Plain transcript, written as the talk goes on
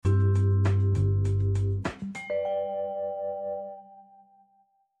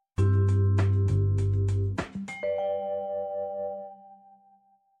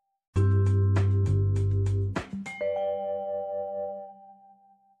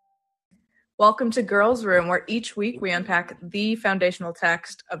Welcome to Girls Room, where each week we unpack the foundational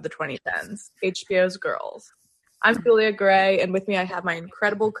text of the 2010s, HBO's Girls. I'm Julia Gray, and with me I have my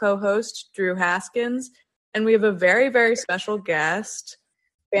incredible co-host, Drew Haskins, and we have a very, very special guest,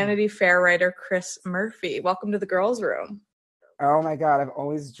 Vanity Fair writer Chris Murphy. Welcome to the Girls Room. Oh my God, I've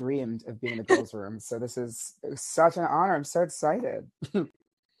always dreamed of being in the Girls Room, so this is such an honor. I'm so excited.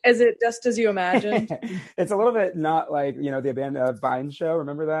 Is it just as you imagined? It's a little bit not like, the Amanda Bynes show.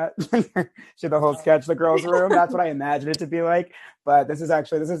 Remember that? She had the whole sketch, The Girls Room. That's what I imagined it to be like. But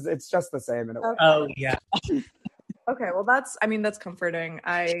it's just the same in a way. Oh, yeah. Okay, well, that's comforting.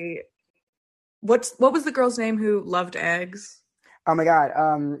 What was the girl's name who loved eggs? Oh my God.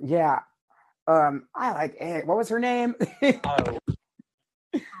 I like egg. What was her name?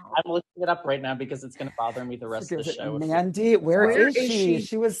 I'm looking it up right now because it's going to bother me the rest of the show. Mandy, where is she?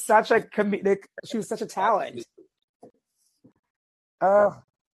 She was such a comedic. She was such a talent. Oh,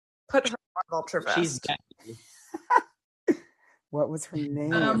 put her on Ultravest. She's Debbie. What was her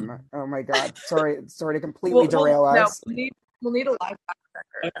name? Oh my God! Sorry to completely derail us. No, we'll need a live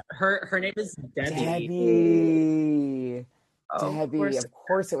record. Her name is Debbie. Debbie. Oh, Debbie. Of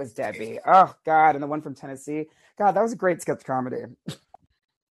course it was Debbie. Oh God, and the one from Tennessee. God, that was a great sketch comedy.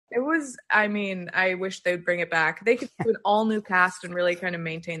 It was, I wish they would bring it back. They could do an all new cast and really kind of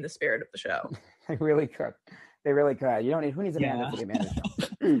maintain the spirit of the show. They really could. Who needs Amanda for the Amanda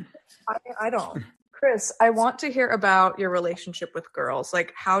show? I don't. Chris, I want to hear about your relationship with girls.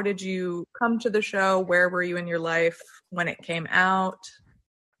 Like, how did you come to the show? Where were you in your life when it came out?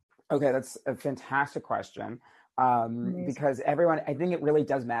 Okay, that's a fantastic question. Because I think it really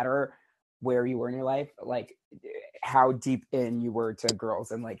does matter where you were in your life, like how deep in you were to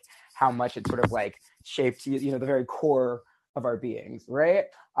girls and like how much it sort of like shaped the very core of our beings, right?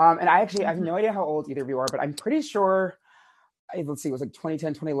 And I have no idea how old either of you are, but I'm pretty sure, let's see, it was like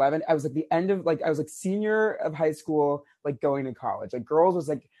 2010, 2011. I was at the end of I was like senior of high school, like going to college. Like Girls was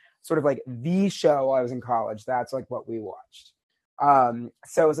like sort of like the show while I was in college. That's like what we watched. So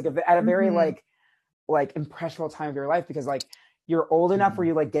it was like at a very like impressionable time of your life, because like you're old enough where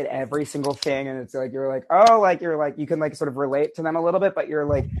you like get every single thing, and it's like you're you can like sort of relate to them a little bit, but you're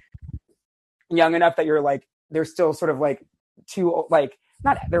like young enough that you're like they're still sort of like too like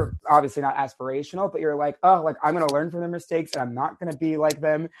they're obviously not aspirational, but you're like, oh, like I'm gonna learn from their mistakes and I'm not gonna be like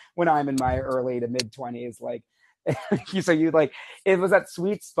them when I'm in my early to mid 20s. Like so you like it was that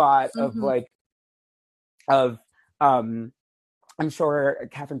sweet spot of I'm sure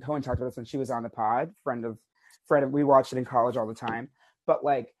Catherine Cohen talked about this when she was on the pod, friend of we watched it in college all the time, but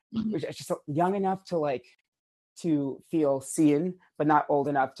like it's just young enough to feel seen, but not old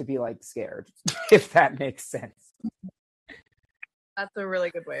enough to be like scared, if that makes sense. That's a really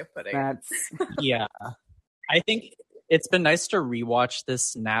good way of putting it. Yeah. I think it's been nice to rewatch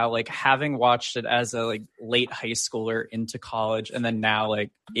this now, like having watched it as a like late high schooler into college, and then now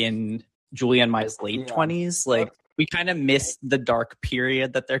like in Julia and my late 20s, like we kind of missed the dark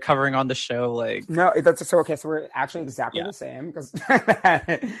period that they're covering on the show. Like, no, that's so okay. So we're actually exactly the same, because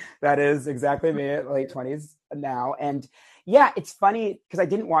that is exactly me at late 20s now. And yeah, it's funny because I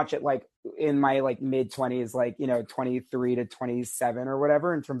didn't watch it like in my like mid 20s, like 23 to 27 or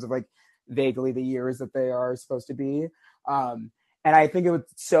whatever, in terms of like vaguely the years that they are supposed to be. And I think it was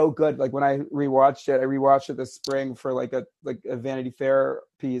so good. Like when I rewatched it this spring for like a Vanity Fair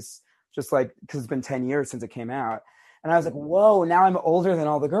piece, just like because it's been 10 years since it came out. And I was like, whoa, now I'm older than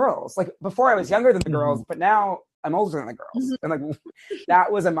all the girls. Like before I was younger than the girls, but now I'm older than the girls. And like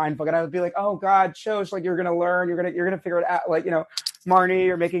that was a mindfuck. And I would be like, oh God, Shosh, like you're gonna learn, you're gonna figure it out. Like, Marnie,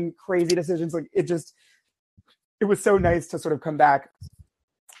 you're making crazy decisions. Like it was so nice to sort of come back,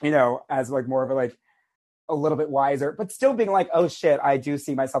 as like more of a little bit wiser, but still being like, oh shit, I do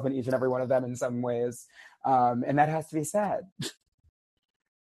see myself in each and every one of them in some ways. And that has to be said.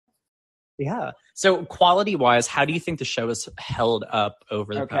 Yeah. So quality-wise, how do you think the show has held up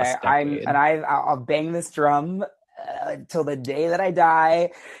over the past decade? I'll bang this drum till the day that I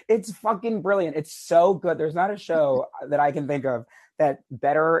die. It's fucking brilliant. It's so good. There's not a show that I can think of that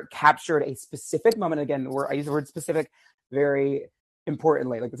better captured a specific moment. Again, I use the word specific very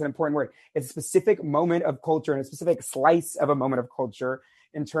importantly. Like it's an important word. It's a specific moment of culture and a specific slice of a moment of culture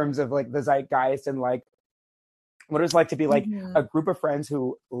in terms of like the zeitgeist and like what it was like to be like a group of friends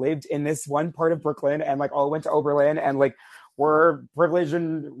who lived in this one part of Brooklyn and like all went to Oberlin and like were privileged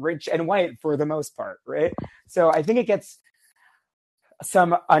and rich and white for the most part, right? So I think it gets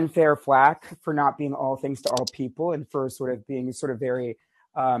some unfair flack for not being all things to all people and for sort of being sort of very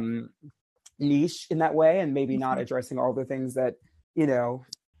niche in that way and maybe not addressing all the things that,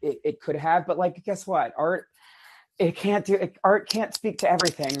 it could have. But like, guess what? Art can't speak to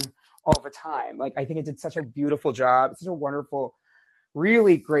everything all the time. Like, I think it did such a beautiful job, such a wonderful,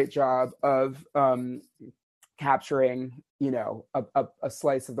 really great job of capturing, you know, a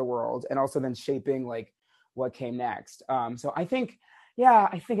slice of the world, and also then shaping like what came next. So I think, yeah,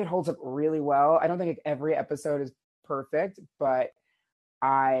 I think it holds up really well. I don't think every episode is perfect, but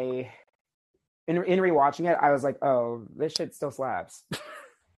in rewatching it, I was like, oh, this shit still slaps.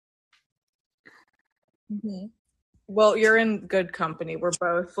 Mm-hmm. Well, you're in good company. We're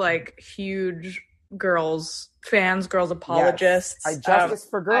both like huge girls fans, girls apologists. Yes. Justice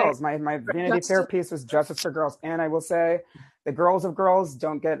for girls. My Vanity Fair piece was Justice for Girls, and I will say, the girls of girls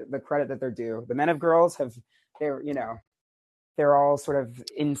don't get the credit that they're due. The men of girls they're all sort of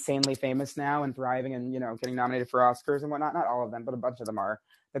insanely famous now and thriving and, you know, getting nominated for Oscars and whatnot. Not all of them, but a bunch of them are.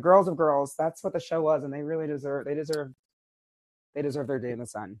 The girls of girls, that's what the show was, and they really deserve their day in the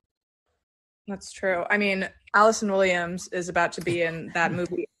sun. That's true. I mean, Allison Williams is about to be in that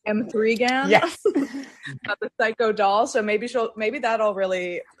movie M3 again. Yes. About the Psycho Doll. So maybe that'll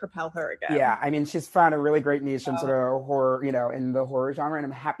really propel her again. Yeah, I mean, she's found a really great niche in sort of horror, you know, in the horror genre, and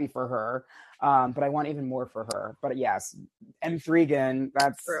I'm happy for her. But I want even more for her. But yes, M3 again.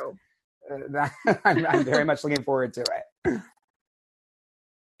 That's true. I'm very much looking forward to it.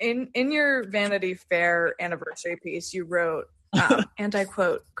 In your Vanity Fair anniversary piece, you wrote, and I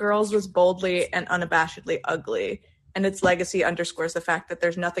quote, "Girls was boldly and unabashedly ugly, and its legacy underscores the fact that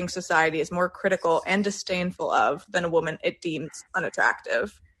there's nothing society is more critical and disdainful of than a woman it deems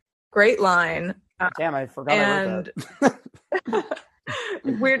unattractive." Great line. Damn, I forgot I wrote that.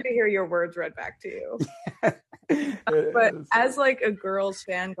 Weird to hear your words read back to you. But as like a girls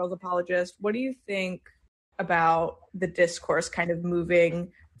fan, girls apologist, what do you think about the discourse kind of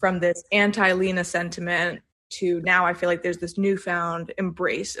moving from this anti-Lena sentiment to now I feel like there's this newfound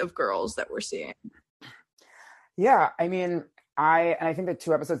embrace of girls that we're seeing? Yeah, I mean, I think the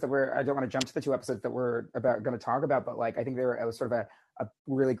two episodes I don't want to jump to the two episodes that we're going to talk about, but like I think they were sort of a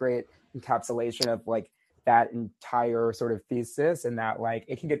really great encapsulation of like that entire sort of thesis, and that like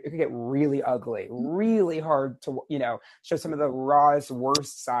it can get really ugly, really hard to, you know, show some of the rawest,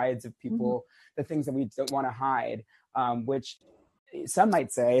 worst sides of people, the things that we don't want to hide, which some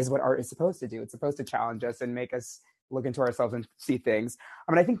might say is what art is supposed to do. It's supposed to challenge us and make us look into ourselves and see things.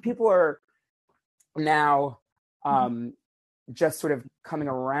 I mean, I think people are now just sort of coming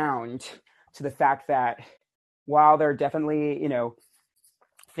around to the fact that while there are definitely, you know,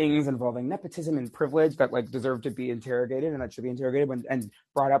 things involving nepotism and privilege that like deserve to be interrogated and that should be interrogated and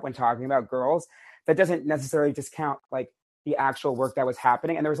brought up when talking about girls, that doesn't necessarily discount like the actual work that was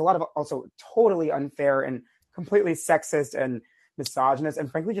happening. And there was a lot of also totally unfair and completely sexist and misogynist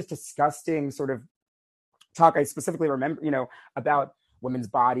and frankly just disgusting sort of talk. I specifically remember, you know, about women's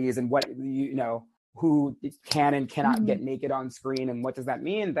bodies and what, you know, who can and cannot get naked on screen, and what does that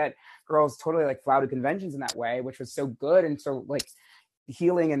mean, that girls totally like flouted conventions in that way, which was so good and so like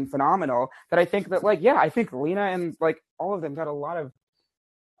healing and phenomenal, that I think that like, yeah, I think Lena and like all of them got a lot of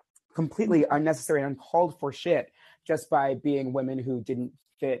completely unnecessary and uncalled for shit just by being women who didn't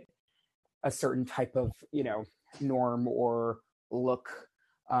fit a certain type of, you know, norm or look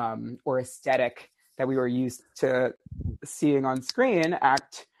or aesthetic that we were used to seeing on screen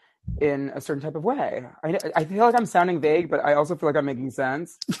act in a certain type of way. I feel like I'm sounding vague, but I also feel like I'm making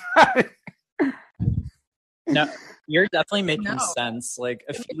sense. No, you're definitely making sense. Like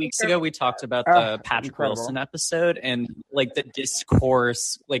a few weeks ago, we talked about the Patrick Wilson episode, and like the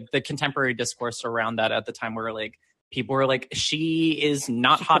discourse, like the contemporary discourse around that at the time, where like people were like, "She is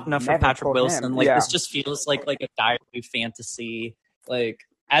not hot enough for Patrick Wilson." Like this just feels like a diary fantasy, like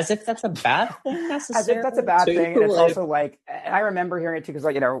as if that's a bad thing necessarily. As if that's a bad thing, and it's also like, and I remember hearing it too, because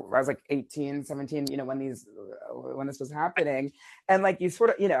like, you know, I was like 18, 17, you know, when this was happening, and like you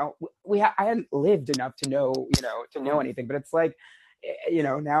sort of, you know, I hadn't lived enough to know anything, but it's like, you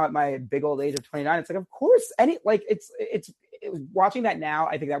know, now at my big old age of 29, it's like, of course, it's watching that now,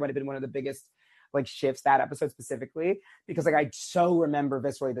 I think that would have been one of the biggest like shifts, that episode specifically, because like I so remember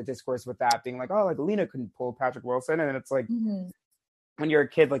viscerally the discourse with that being like, oh, like Lena couldn't pull Patrick Wilson, and it's like. When you're a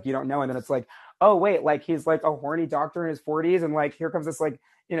kid, like you don't know, and then it's like, oh wait, like he's like a horny doctor in his 40s, and like here comes this like,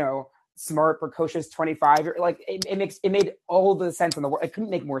 you know, smart, precocious 25. Like it made all the sense in the world. It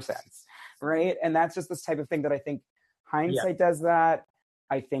couldn't make more sense, right? And that's just this type of thing that I think hindsight does that.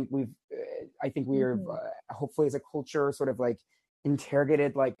 I think we're hopefully as a culture sort of like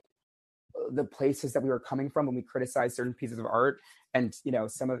interrogated like the places that we were coming from when we criticized certain pieces of art, and you know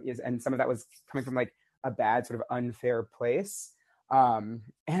some of that was coming from like a bad sort of unfair place. And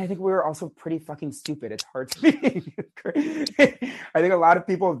I think we were also pretty fucking stupid. It's hard to be. I think a lot of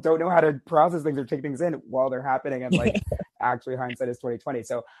people don't know how to process things or take things in while they're happening, and like, actually hindsight is 2020.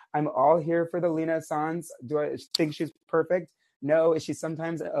 So I'm all here for the Lena Sans. Do I think she's perfect? No. Is she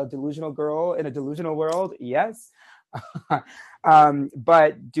sometimes a delusional girl in a delusional world? Yes.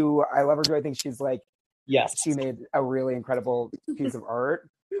 But do I love her? Do I think she's like, yes, she made a really incredible piece of art?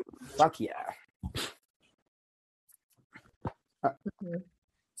 Fuck yeah.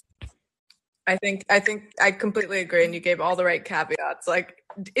 I think I completely agree, and you gave all the right caveats. Like,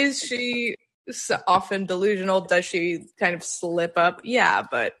 is she often delusional? Does she kind of slip up? Yeah,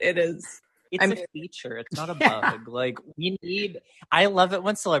 but it is. It's a feature. It's not a bug. Like, I love it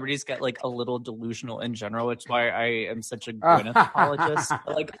when celebrities get like a little delusional in general, which is why I am such a Gwyneth apologist.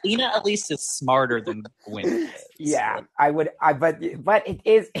 Like, Lena at least is smarter than Gwyneth is. Yeah, but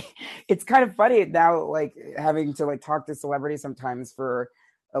it's kind of funny now, like having to like talk to celebrities sometimes for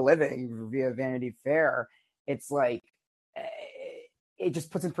a living via Vanity Fair. It's like, it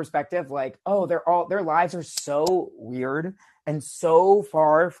just puts in perspective, like, oh, their lives are so weird and so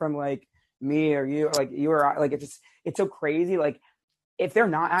far from like me or you, like you or I. Like, it's so crazy. Like, if they're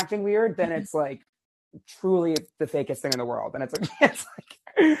not acting weird, then it's like truly the fakest thing in the world. And it's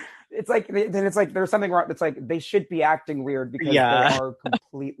like there's something wrong. It's like they should be acting weird because they are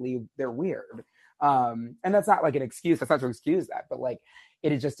they're weird. And that's not like an excuse. That's not to excuse that, but like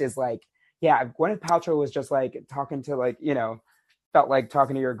it just is like, yeah, Gwyneth Paltrow was just like talking to like, you know, felt like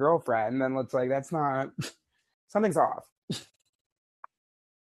talking to your girlfriend, and then it's like, that's not, something's off.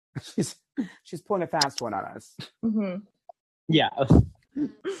 She's pulling a fast one on us. Mm-hmm. Yeah.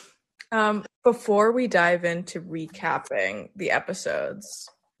 Before we dive into recapping the episodes,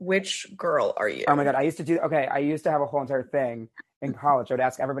 which girl are you? Oh my God, I used to have a whole entire thing in college. I would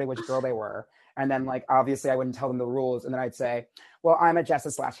ask everybody which girl they were. And then like, obviously I wouldn't tell them the rules. And then I'd say, well, I'm a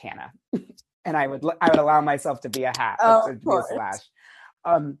Jessa/Hannah. And I would allow myself to be a hat. Oh, to be a slash.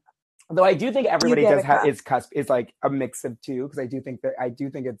 Though I do think everybody does have is like a mix of two, because I do think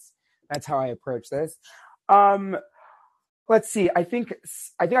that's how I approach this. Let's see. I think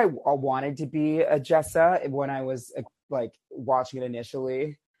I wanted to be a Jessa when I was like watching it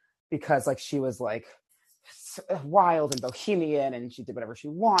initially, because like she was like wild and bohemian, and she did whatever she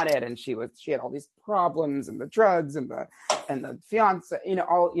wanted, and she had all these problems and the drugs and the fiance,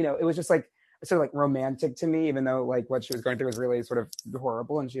 it was just like sort of like romantic to me, even though like what she was going through was really sort of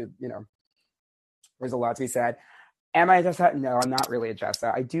horrible, and she, there's a lot to be said. Am I a Jessa? No, I'm not really a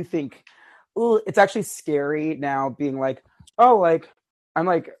Jessa. I do think it's actually scary now being like, oh, like I'm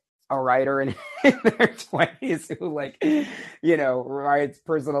like a writer in their 20s who like, writes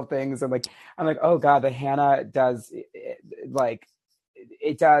personal things, and like I'm like, oh God, the Hannah does it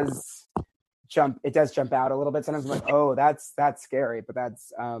does jump out a little bit. Sometimes I'm like, oh, that's scary, but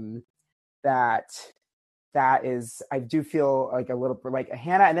that's that is, I do feel like a little like a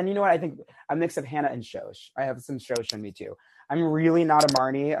Hannah. And then, you know what, I think a mix of Hannah and Shosh. I have some Shosh in me too. I'm really not a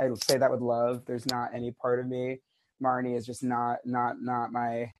Marnie. I say that with love. There's not any part of me. Marnie is just not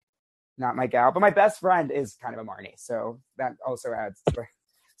my gal. But my best friend is kind of a Marnie, so that also adds.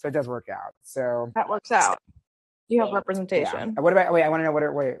 So it does work out. So that works out. You have representation. Yeah. What about? Wait, I want to know who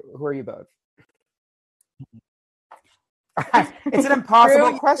are you both? It's an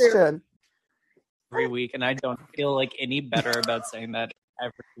impossible question. Every week, and I don't feel like any better about saying that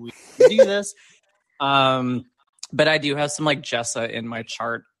every week we do this. But I do have some like Jessa in my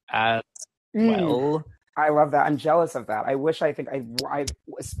chart as well. I love that. I'm jealous of that. I wish I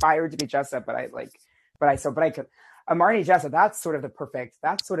aspired to be Jessa, but I could. A Marnie Jessa, that's sort of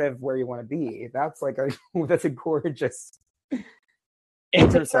that's sort of where you want to be. That's like that's a gorgeous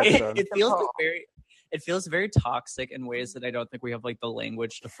intersection. It feels very toxic in ways that I don't think we have like the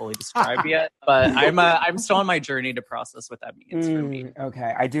language to fully describe yet. But I'm still on my journey to process what that means for me.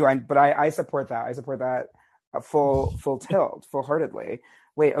 Okay, I do. But I support that. I support that full tilt, full-heartedly.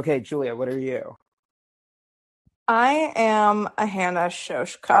 Wait, okay, Julia, what are you? I am a Hannah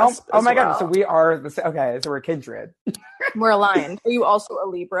Shosh cusp. Oh my God! So we are okay. So we're kindred. We're aligned. Are you also a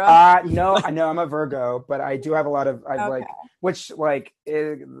Libra? No, I'm a Virgo, but I do have a lot of like, which like,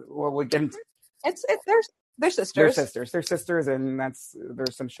 we get. They're sisters. They're sisters, and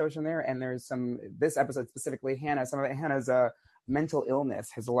there's some Shosh in there, and there's some, this episode specifically, Hannah. Some of it, Hannah's mental illness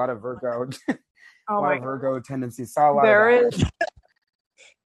has a lot of Virgo, Virgo tendencies.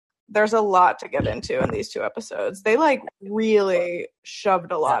 There's a lot to get into in these two episodes. They like really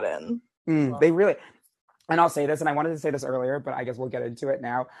shoved a lot in. They really, and I'll say this, and I wanted to say this earlier, but I guess we'll get into it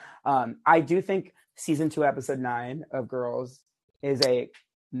now. I do think season 2, episode 9 of Girls is a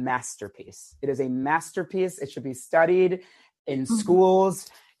masterpiece. It is a masterpiece. It should be studied in schools,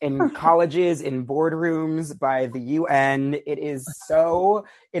 in colleges, in boardrooms, by the UN.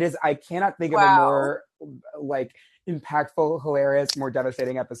 I cannot think of a more like impactful, hilarious, more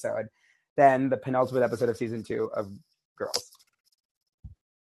devastating episode than the penultimate episode of season 2 of Girls.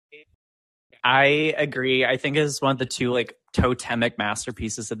 I agree. I think it's one of the 2 like totemic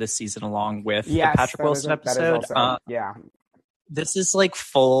masterpieces of this season, along with the Patrick Wilson episode. Yeah, this is like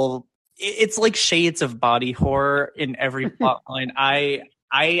full. It's like shades of body horror in every plot line. I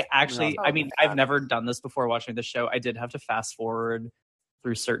actually, I mean, I've never done this before watching the show. I did have to fast forward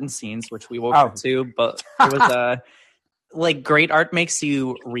through certain scenes, which we will get to, but it was like great art makes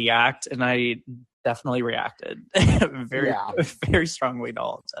you react, and I definitely reacted very strongly to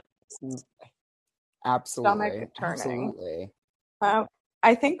all of that. Absolutely. Stomach turning. Absolutely.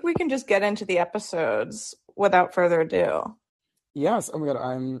 I think we can just get into the episodes without further ado. Yes. Oh my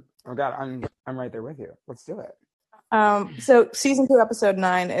god, I'm right there with you. Let's do it. So season 2, episode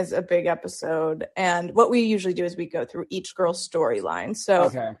 9 is a big episode, and what we usually do is we go through each girl's storyline.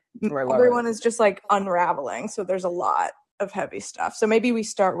 So everyone is just like unraveling. So there's a lot of heavy stuff. So maybe we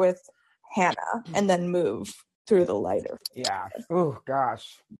start with Hannah and then move through the lighter. Yeah. Oh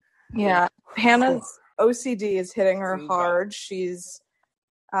gosh. Yeah. Hannah's OCD is hitting her hard. She's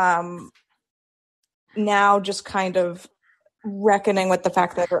now just kind of reckoning with the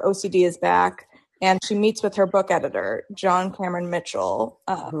fact that her OCD is back. And she meets with her book editor, John Cameron Mitchell,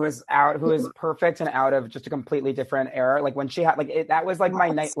 who is perfect and out of just a completely different era. Like when she had that was like my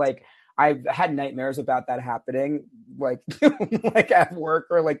night. Like I've had nightmares about that happening, like like at work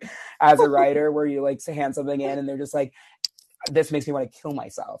or like as a writer, where you like hand something in and they're just like, this makes me want to kill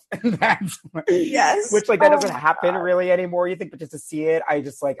myself. That's which like that doesn't happen really anymore. You think, but just to see it, I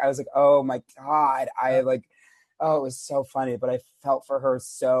was like, oh my god, oh, it was so funny, but I felt for her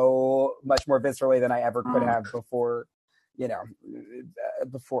so much more viscerally than I ever could have before,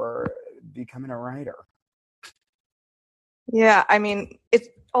 before becoming a writer. Yeah, I mean, it's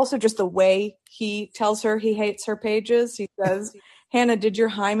also just the way he tells her he hates her pages. He says, Hannah, did your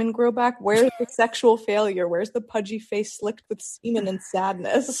hymen grow back? Where's the sexual failure? Where's the pudgy face slicked with semen and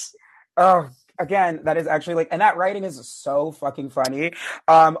sadness? Oh, again, that is actually like, and that writing is so fucking funny.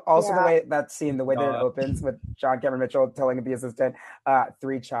 Also, the way that scene, the way that it opens with John Cameron Mitchell telling the assistant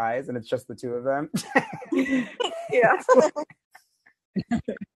 3 chais, and it's just the 2 of them. Yeah.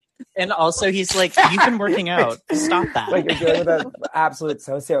 And also, he's like, "You've been working out. Stop that." Like you're dealing with an absolute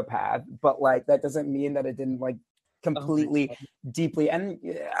sociopath, but like that doesn't mean that it didn't like completely deeply. And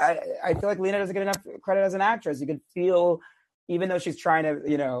I feel like Lena doesn't get enough credit as an actress. You can feel, even though she's trying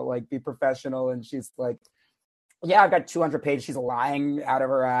to, like be professional, and she's like, yeah, I've got 200 pages. She's lying out of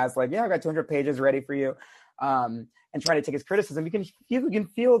her ass. Like, yeah, I've got 200 pages ready for you. And trying to take his criticism. You can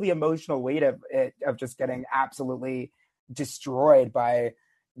feel the emotional weight of it, of just getting absolutely destroyed by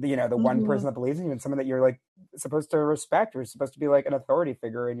the one person that believes in you, and someone that you're like supposed to respect, or supposed to be like an authority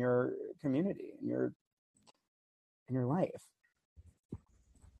figure in your community, in your life.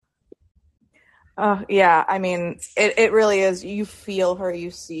 Yeah, I mean, it really is. You feel her,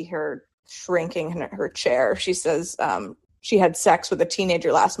 you see her shrinking in her chair. She says she had sex with a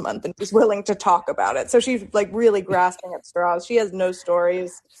teenager last month and she's willing to talk about it. So she's like really grasping at straws. She has no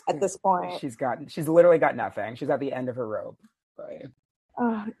stories at this point. She's literally got nothing. She's at the end of her rope. Right.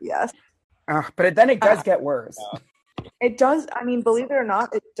 Yes. But then it does get worse. It does. I mean, believe it or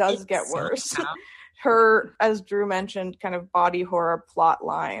not, it does get worse. Her, as Drew mentioned, kind of body horror plot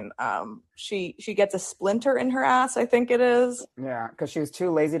line. She gets a splinter in her ass, I think it is. Yeah, because she was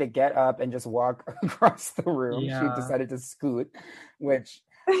too lazy to get up and just walk across the room. Yeah. She decided to scoot, which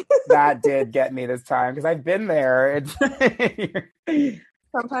that did get me this time, because I've been there.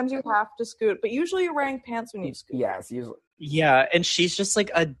 Sometimes you have to scoot, but usually you're wearing pants when you scoot. Yes, usually. Yeah, and she's just like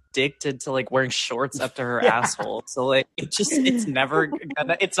addicted to like wearing shorts up to her asshole. So like it's never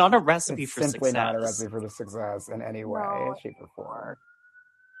gonna, it's not a recipe for success. It's simply not a recipe for the success in any way, shape, or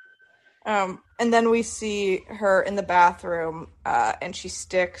form. And then we see her in the bathroom, and she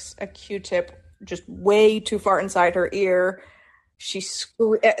sticks a Q-tip just way too far inside her ear. She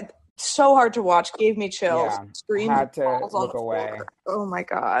so hard to watch, gave me chills. Yeah, screamed, had to look away. Oh my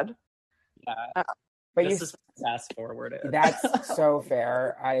god. Yeah. But this is fast forward. That's so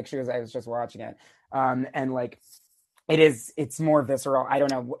fair. I was just watching it. And like it's more visceral. I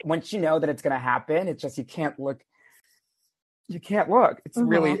don't know. Once you know that it's gonna happen, it's just you can't look. It's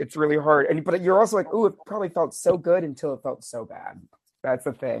really hard. But you're also like, oh, it probably felt so good until it felt so bad. That's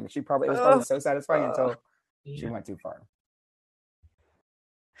the thing. It was probably so satisfying until she went too far.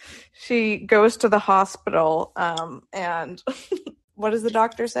 She goes to the hospital, and what does the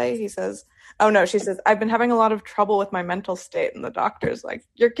doctor say? He says, oh no, she says, I've been having a lot of trouble with my mental state. And the doctor's like,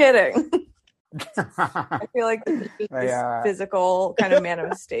 you're kidding. I feel like this is this physical kind of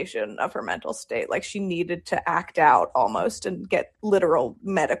manifestation of her mental state. Like she needed to act out almost and get literal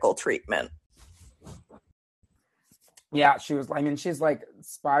medical treatment. Yeah, she's like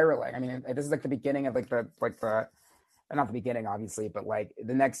spiraling. I mean, this is like the beginning of the not the beginning, obviously, but like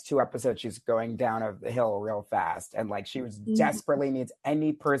the next 2 episodes, she's going down a hill real fast. And like she was desperately needs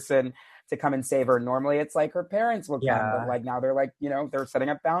any person to come and save her. Normally it's like her parents will come, but like now they're like, they're setting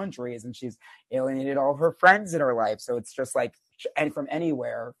up boundaries, and she's alienated all of her friends in her life. So it's just like, and from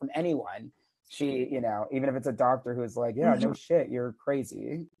anywhere, from anyone, she, even if it's a doctor who's like, yeah, no shit, you're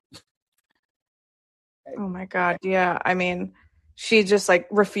crazy. Oh my God. Yeah. I mean, she just like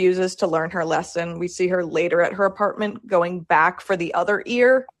refuses to learn her lesson. We see her later at her apartment going back for the other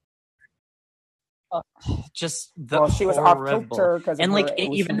ear. Just she was off kilter because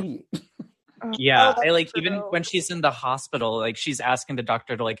even even when she's in the hospital, like she's asking the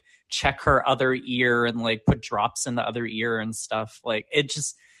doctor to like check her other ear and like put drops in the other ear and stuff. Like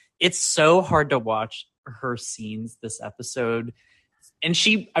it's so hard to watch her scenes this episode. And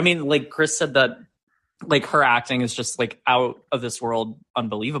like Chris said, that like her acting is just like out of this world,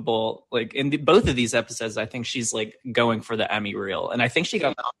 unbelievable. Like in both of these episodes, I think she's like going for the Emmy reel, and I think she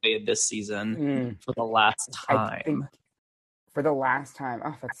got nominated this season for the last time. For the last time,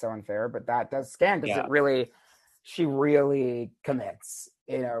 oh, that's so unfair, but that does stand because she really commits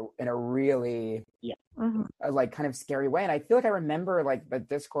in a really like kind of scary way. And I feel like I remember like the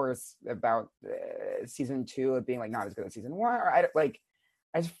discourse about season 2 of being like not as good as season 1, or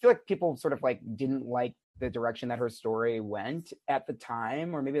I just feel like people sort of like didn't like the direction that her story went at the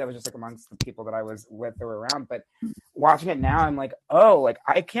time, or maybe that was just like amongst the people that I was with or around. But watching it now, I'm like, oh, like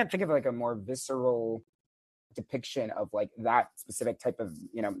I can't think of like a more visceral depiction of like that specific type of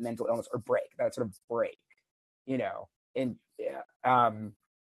mental illness or that sort of break, and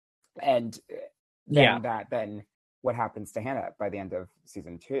then what happens to Hannah by the end of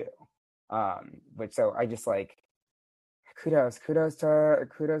season 2, which so I just like. Kudos to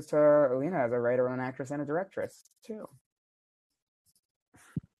Alina as a writer and an actress and a directress too.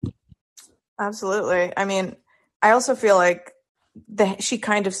 Absolutely. I mean, I also feel like she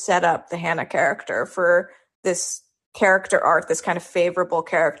kind of set up the Hannah character for this character arc, this kind of favorable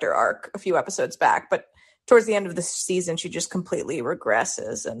character arc a few episodes back. But towards the end of the season, she just completely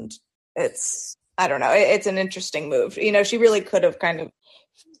regresses, and I don't know, it's an interesting move. She really could have kind of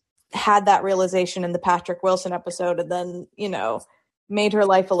had that realization in the Patrick Wilson episode and then, made her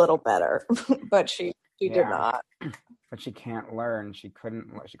life a little better, but she did not. But she can't learn. She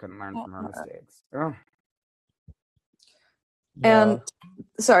couldn't learn from her mistakes. Oh. And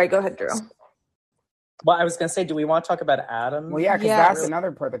sorry, go ahead, Drew. Well, I was going to say, do we want to talk about Adam? Well, yeah, because that's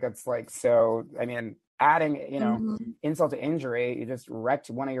another part that gets like, so, I mean, adding, insult to injury, you just wrecked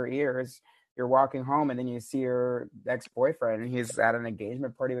one of your ears. You're walking home and then you see your ex-boyfriend and he's at an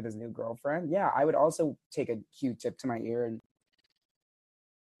engagement party with his new girlfriend. Yeah, I would also take a Q-tip to my ear and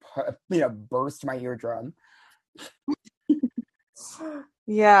burst my eardrum.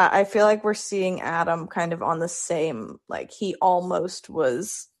 Yeah, I feel like we're seeing Adam kind of on the same, like he almost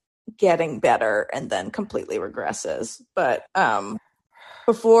was getting better and then completely regresses. But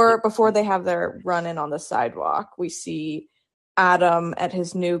before they have their run-in on the sidewalk, we see Adam at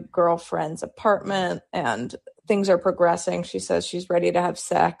his new girlfriend's apartment and things are progressing. She says she's ready to have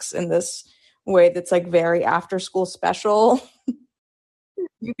sex in this way that's like very after school special.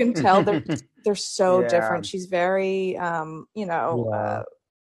 You can tell they're so different. She's very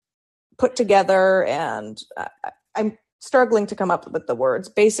put together, and I'm struggling to come up with the words.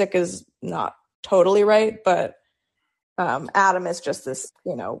 Basic is not totally right, but Adam is just this,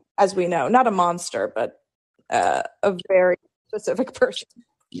 as we know, not a monster, but a very specific person.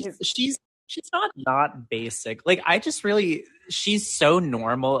 She's not basic. Like I just really, she's so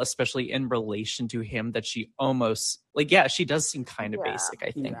normal, especially in relation to him, that she almost she does seem kind of basic,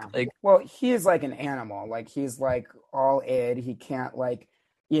 I think. Like, well, he is like an animal. Like he's like all id. He can't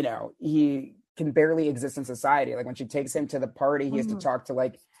he can barely exist in society. Like when she takes him to the party, he has to talk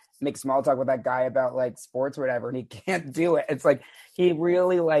to make small talk with that guy about sports or whatever, and he can't do it. It's like he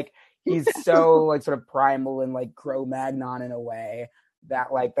really he's so sort of primal and Cro-Magnon in a way that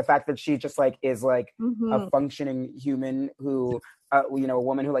the fact that she just is a functioning human who a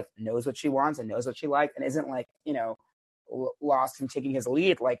woman who knows what she wants and knows what she likes and isn't lost in taking his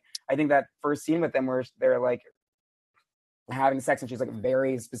lead. I think that first scene with them where they're having sex and she's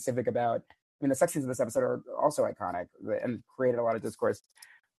very specific about, the sex scenes of this episode are also iconic and created a lot of discourse.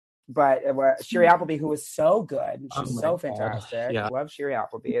 But Shiri Appleby, who was so good, she's so fantastic. Yeah. Love Shiri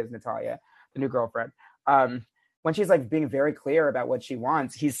Appleby as Natalia, the new girlfriend. when she's like being very clear about what she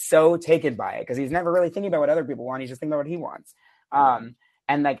wants, he's so taken by it because he's never really thinking about what other people want. He's just thinking about what he wants.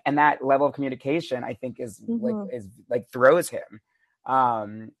 And that level of communication, I think, is throws him.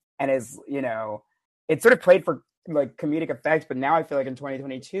 And is, you know, it's sort of played for like comedic effect, but now I feel like in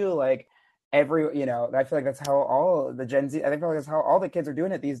 2022, like I feel like that's how all the Gen Z, I feel like that's how all the kids are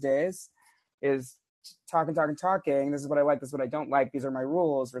doing it these days, is talking. This is what I like, this is what I don't like, these are my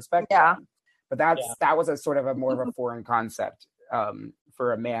rules, respect them. But that was a sort of a more of a foreign concept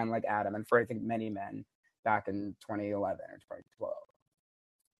for a man like Adam, and for I think many men back in 2011 or 2012.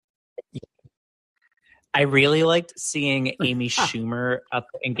 I really liked seeing Amy Schumer at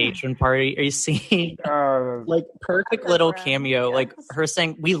the engagement party. Are you seeing like perfect little cameo, like her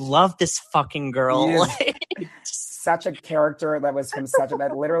saying, "We love this fucking girl." Such a character that was from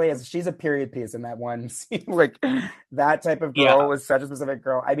that literally is, she's a period piece in that one scene. Like that type of girl was such a specific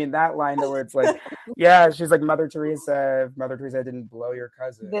girl. I mean, that line where it's like, she's like, Mother Teresa didn't blow your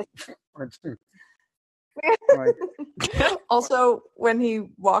cousin. Also, when he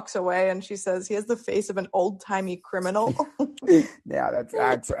walks away and she says he has the face of an old-timey criminal.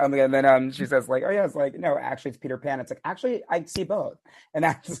 that's and then she says like, it's like, no, actually it's Peter Pan. It's like, actually I see both. And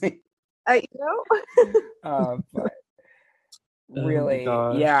actually but really,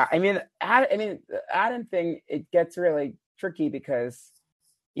 I mean the Adam thing, it gets really tricky because,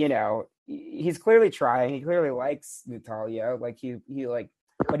 you know, he's clearly trying, he clearly likes Natalia, like he like,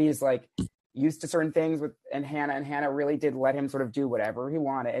 but he's like used to certain things and Hannah really did let him sort of do whatever he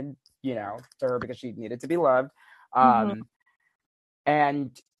wanted, you know, to her because she needed to be loved. And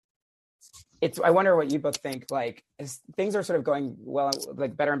I wonder what you both think, like, as things are sort of going well,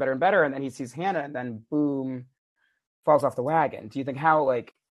 like better and better and better, and then he sees Hannah and then boom, falls off the wagon. Do you think how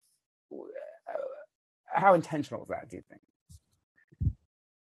intentional is that, do you think?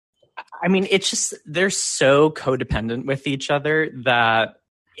 I mean, it's just, they're so codependent with each other that,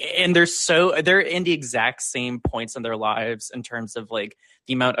 and they're in the exact same points in their lives in terms of like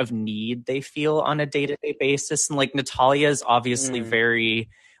the amount of need they feel on a day-to-day basis. And like Natalia is obviously very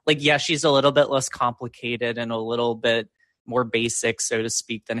like, she's a little bit less complicated and a little bit more basic, so to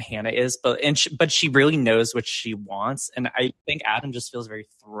speak, than Hannah is, but she really knows what she wants. And I think Adam just feels very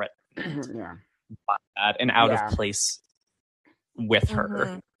threatened by that and out of place with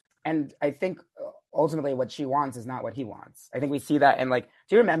her. And I think ultimately what she wants is not what he wants. I think we see that. And like,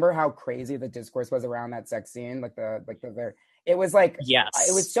 do you remember how crazy the discourse was around that sex scene? It was like,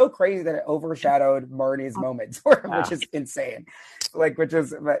 it was so crazy that it overshadowed Marnie's moments, which is insane.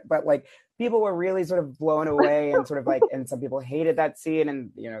 But like people were really sort of blown away and sort of like, and some people hated that scene.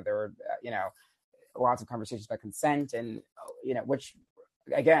 And, you know, there were, lots of conversations about consent and, which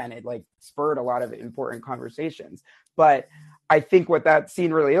again, it like spurred a lot of important conversations. But I think what that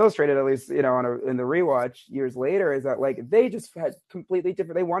scene really illustrated, at least, in the rewatch years later, is that like they just had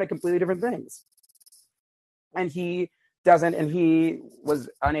they wanted completely different things. And he doesn't, and he was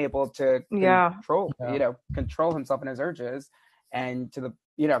unable to control himself and his urges, and to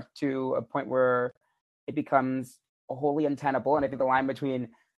a point where it becomes wholly untenable. And I think the line between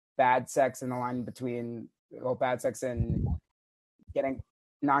bad sex and bad sex and getting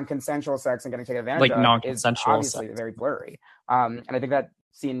non-consensual sex and getting taken advantage of is obviously very blurry. And I think that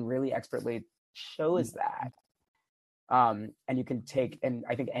scene really expertly shows that. And you can take, and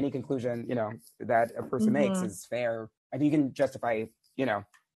I think any conclusion, that a person makes is fair. I think you can justify,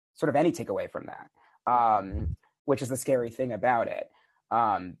 sort of any takeaway from that, which is the scary thing about it.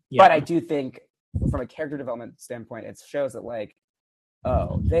 But I do think from a character development standpoint, it shows that like,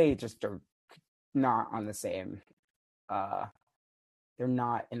 they just are not on the same, they're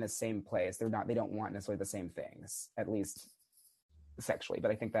not in the same place. They don't want necessarily the same things, at least sexually. But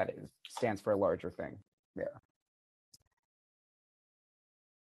I think that stands for a larger thing there.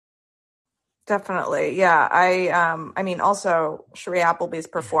 Definitely. Yeah. I mean, also Cherie Appleby's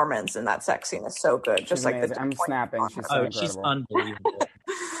performance in that sex scene is so good. Just like I'm snapping. She's so incredible. She's unbelievable.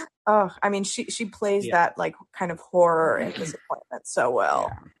 I mean, she plays that like kind of horror and disappointment so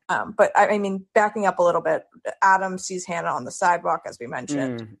well. But I mean, backing up a little bit, Adam sees Hannah on the sidewalk, as we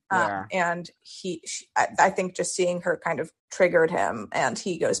mentioned, and I think just seeing her kind of triggered him, and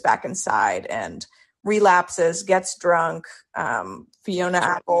he goes back inside and relapses, gets drunk. Fiona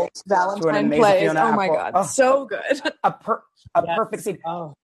Apple's Valentine plays. Fiona my God, so good. A perfect scene.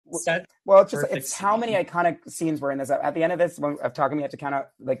 It's how many iconic scenes were in this. At the end of this, of talking, we have to count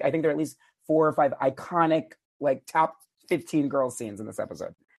out, like, I think there are at least 4 or 5 iconic, like, top 15 girl scenes in this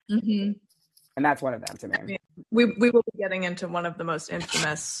episode. And that's one of them to me. I mean, we will be getting into one of the most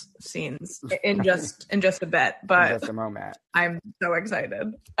infamous scenes in just a bit, but in just a moment. I'm so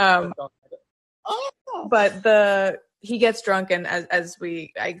excited. But he gets drunk, and as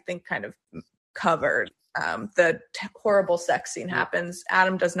we, I think, kind of covered, the horrible sex scene happens.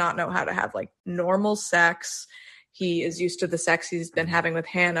 Adam does not know how to have like normal sex. He is used to the sex he's been having with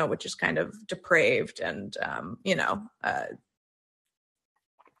Hannah, which is kind of depraved and,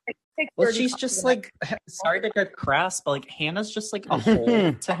 well, she's just like, sorry to get crass, but like Hannah's just like a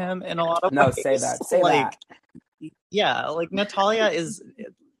hole to him in a lot of ways. Say that. Say like, that. Yeah, like Natalia is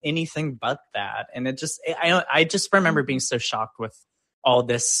anything but that. And I just remember being so shocked with all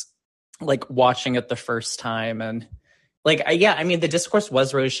this, like watching it the first time. And like, the discourse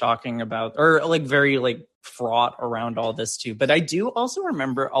was really shocking about, or like very like fraught around all this too. But I do also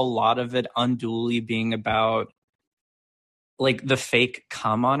remember a lot of it unduly being about like the fake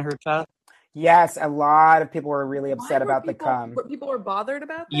cum on her chest. Yes, a lot of people were really upset about the cum. People were bothered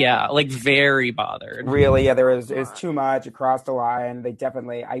about that? Yeah, like very bothered. Really, yeah, it was too much. It crossed the line.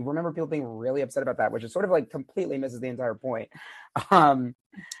 I remember people being really upset about that, which is sort of like completely misses the entire point.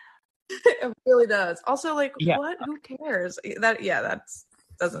 It really does. Also, like, what? Who cares? That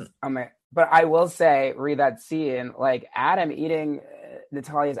doesn't. But I will say, read that scene, like Adam eating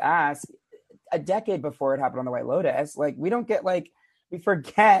Natalia's ass a decade before it happened on the White Lotus. Like, we don't get we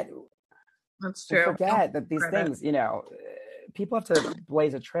forget. That's true. We forget that these things, people have to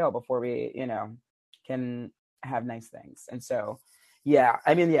blaze a trail before we, can have nice things. And so,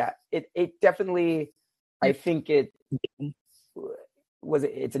 it definitely, I think it's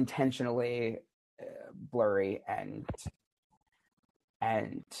intentionally blurry and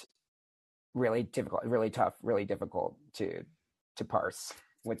really difficult, really tough, really difficult to parse,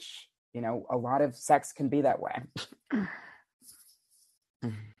 which, a lot of sex can be that way.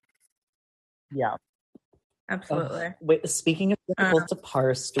 Yeah. Absolutely. Wait, speaking of difficult to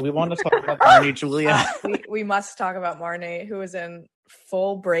parse, do we want to talk about Marnie, Julia? We must talk about Marnie, who is in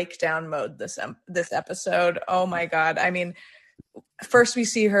full breakdown mode this episode. Oh my God. I mean, first we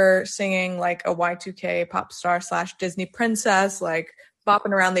see her singing like a Y2K pop star / Disney princess, like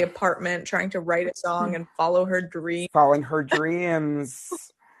bopping around the apartment, trying to write a song and follow her dream. Following her dreams.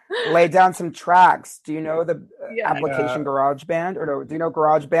 Lay down some tracks. Do you know the application GarageBand? Or no, do you know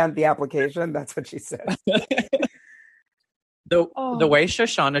GarageBand, the application? That's what she said. The way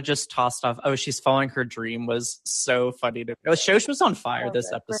Shoshana just tossed off, she's following her dream was so funny to me. Shosh was on fire this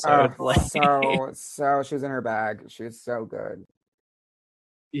episode. So she was in her bag. She was so good.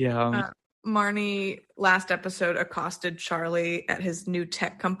 Yeah. Marnie last episode accosted Charlie at his new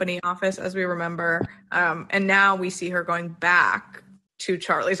tech company office, as we remember. And now we see her going back to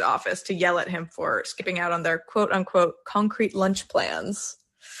Charlie's office to yell at him for skipping out on their quote unquote concrete lunch plans.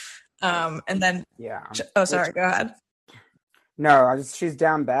 And then, go ahead. No, she's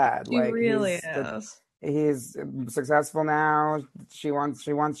down bad. She really is. He's successful now. She wants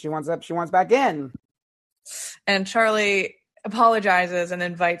back in. And Charlie apologizes and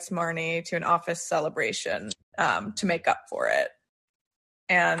invites Marnie to an office celebration to make up for it.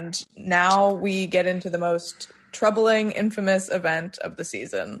 And now we get into the most troubling, infamous event of the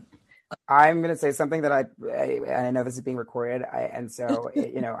season. I'm going to say something that I know this is being recorded, and so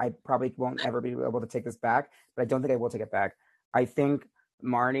I probably won't ever be able to take this back, but I don't think I will take it back. I think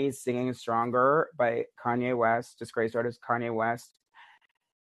Marnie's Singing Stronger by Kanye West, disgraced artist Kanye West,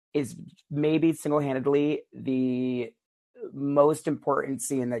 is maybe single-handedly the most important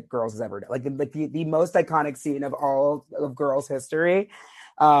scene that Girls has ever done. Like the most iconic scene of all of Girls history,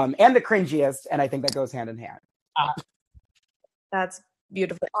 and the cringiest, and I think that goes hand in hand. That's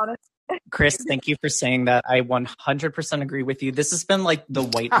beautifully honest. Chris, thank you for saying that. I 100% agree with you. This has been like the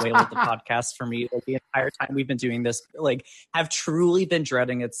white whale of the podcast for me. Like the entire time we've been doing this, like I've truly been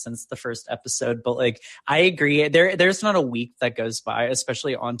dreading it since the first episode. But like I agree, there's not a week that goes by,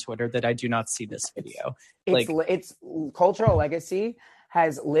 especially on Twitter, that I do not see this video. It's cultural legacy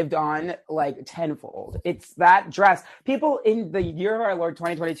has lived on like tenfold. It's that dress. People in the year of our Lord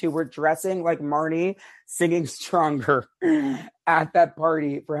 2022 were dressing like Marnie singing Stronger at that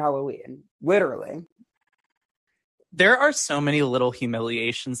party for Halloween. Literally. There are so many little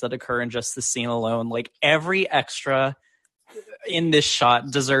humiliations that occur in just the scene alone. Like every extra in this shot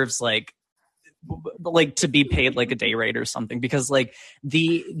deserves like to be paid like a day rate or something, because like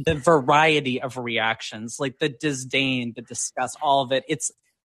the variety of reactions, like the disdain, the disgust, all of it, it's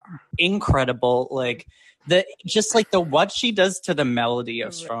incredible. Like what she does to the melody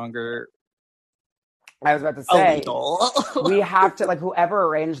of Stronger. I was about to say, we have to, like, whoever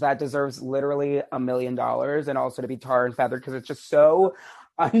arranged that deserves literally $1 million, and also to be tar and feathered, because it's just so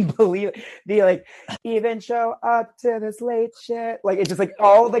unbelievable. The like, even show up to this late shit, like it's just like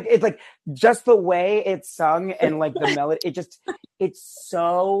all like it's like just the way it's sung and like the melody, it's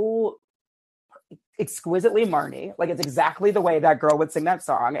so exquisitely Marnie. Like, it's exactly the way that girl would sing that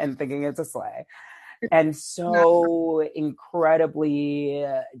song and thinking it's a sleigh. And so incredibly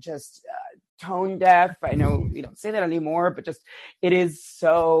just tone deaf. I know you don't say that anymore, but just it is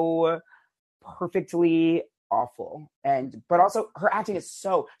so perfectly awful. But also her acting is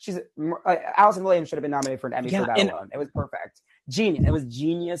so, she's Allison Williams should have been nominated for an Emmy for that alone. It was perfect. Genius. It was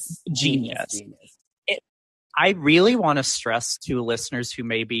genius. I really want to stress to listeners who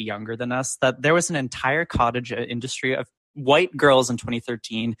may be younger than us that there was an entire cottage industry of white girls in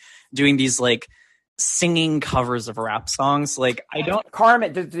 2013 doing these like singing covers of rap songs. Like, I don't...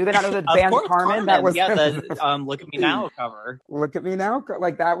 Carmen, do they not know the band Carmen? That was the Look at Me Now cover. Look at Me Now,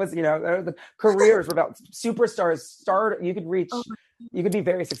 like that was, you know, the careers were about superstars. You could be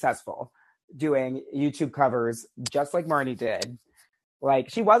very successful doing YouTube covers just like Marnie did.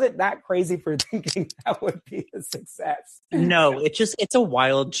 Like, she wasn't that crazy for thinking that would be a success. No, it's a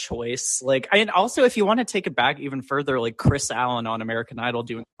wild choice. Like, and also, if you want to take it back even further, like Chris Allen on American Idol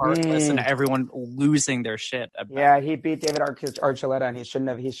doing Heartless and everyone losing their shit. Yeah, he beat David Archuleta, and he shouldn't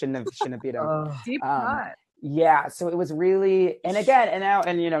have beat him. Deep cut. Yeah, so it was really, and again, and now,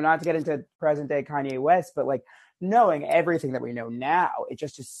 and you know, not to get into present day Kanye West, but like knowing everything that we know now, it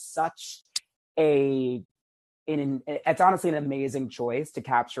just is such it's honestly an amazing choice to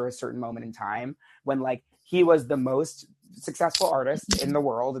capture a certain moment in time when like he was the most successful artist in the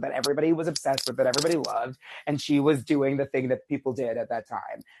world that everybody was obsessed with, that everybody loved, and she was doing the thing that people did at that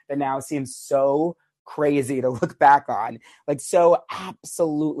time that now seems so crazy to look back on, like so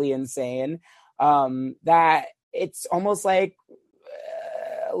absolutely insane, that it's almost like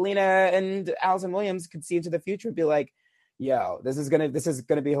Lena and Allison Williams could see into the future and be like, yo, this is gonna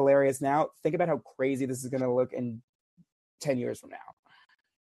be hilarious now. Think about how crazy this is gonna look in 10 years from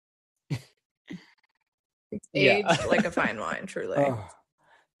now. It's aged like a fine wine, truly. Oh,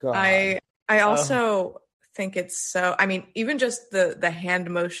 God. I also think it's so, I mean, even just the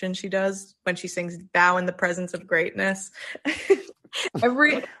hand motion she does when she sings Bow in the Presence of Greatness.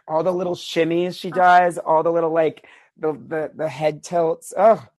 All the little shimmies she does, all the little like the head tilts.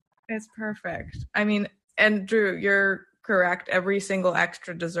 Oh, it's perfect. I mean, and Drew, you're correct. Every single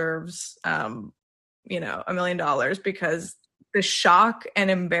extra deserves, $1 million, because the shock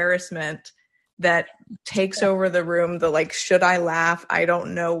and embarrassment that takes over the room, the like, should I laugh? I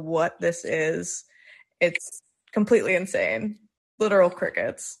don't know what this is. It's completely insane. Literal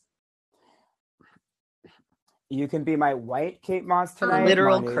crickets. You can be my white Kate Moss tonight.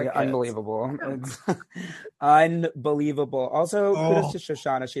 Literal Marnie. crickets. Unbelievable. It's unbelievable. Also, kudos to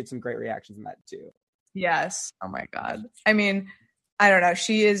Shoshana. She had some great reactions in that too. Yes. Oh my God. I mean, I don't know.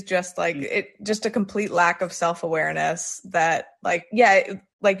 She is just like just a complete lack of self-awareness that like, yeah,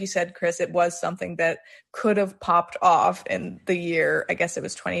 like you said, Chris, it was something that could have popped off in the year, I guess it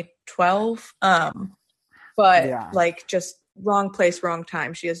was 2012. But like just wrong place, wrong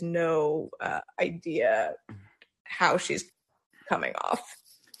time. She has no idea how she's coming off.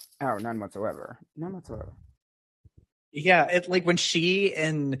 Oh, none whatsoever. Yeah, it like when she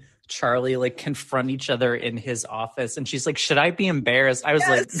and Charlie like confront each other in his office, and she's like, "Should I be embarrassed?" I was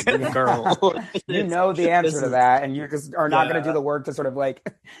like, "Girl, you know the answer to that, and you just are not going to do the work to sort of like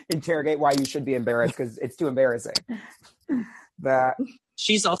interrogate why you should be embarrassed because it's too embarrassing." That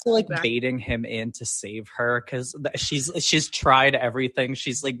she's also like baiting him in to save her because she's tried everything.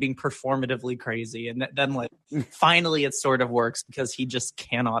 She's like being performatively crazy, and then like finally it sort of works because he just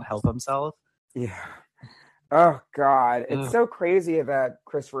cannot help himself. Yeah. Oh God, it's so crazy that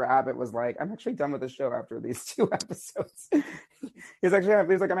Christopher Abbott was like, "I'm actually done with the show after these 2 episodes." he's like, "I'm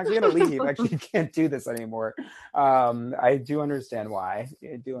actually going to leave. Actually, can't do this anymore." I do understand why.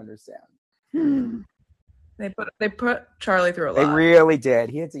 I do understand. They put Charlie through a lot. They really did.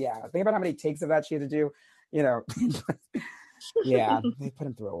 He had to. Yeah, think about how many takes of that she had to do. You know. Yeah, they put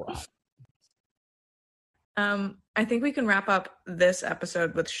him through a lot. I think we can wrap up this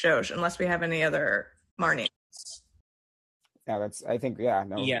episode with Shosh, unless we have any other Marnie. Yeah, that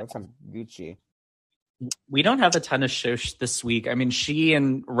sounds Gucci. We don't have a ton of Shosh this week. I mean, she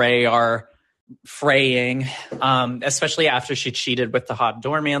and Ray are fraying, especially after she cheated with the hot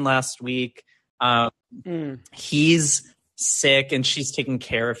doorman last week. He's sick and she's taking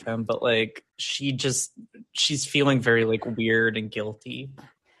care of him, but like she's feeling very like weird and guilty.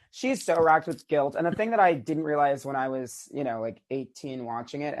 She's so racked with guilt. And the thing that I didn't realize when I was, like 18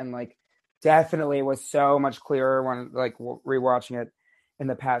 watching it, and like definitely was so much clearer when like rewatching it in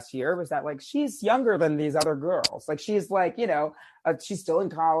the past year, was that like she's younger than these other girls. Like she's like, she's still in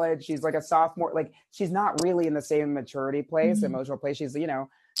college. She's like a sophomore. Like she's not really in the same maturity place, emotional place. She's,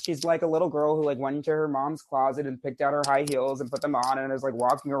 she's like a little girl who like went into her mom's closet and picked out her high heels and put them on and is like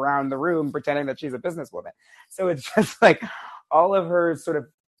walking around the room pretending that she's a businesswoman. So it's just like all of her sort of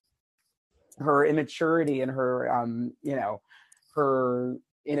her immaturity and her her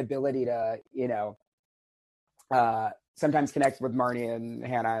inability to sometimes connect with Marnie and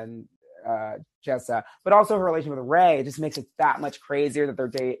Hannah and Jessa, but also her relationship with Ray just makes it that much crazier that they're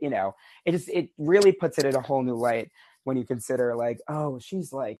dating. It really puts it in a whole new light when you consider like, oh,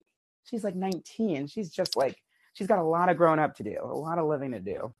 she's like 19. She's just like, she's got a lot of growing up to do, a lot of living to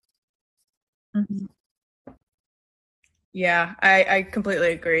do. Mm-hmm. Yeah, I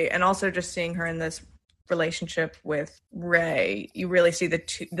completely agree. And also just seeing her in this relationship with Ray, you really see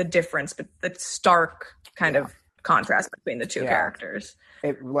the difference, but the stark kind of contrast between the two characters.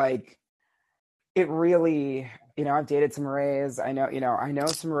 It really, I've dated some Rays. I know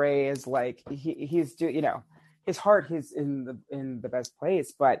some Rays. Like he's his heart, he's in the best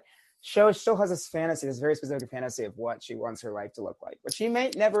place, but Show still has this fantasy, this very specific fantasy of what she wants her life to look like, but she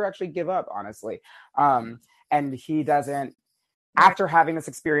may never actually give up, honestly. And he doesn't, after having this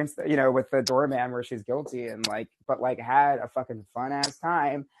experience, with the doorman where she's guilty and but had a fucking fun ass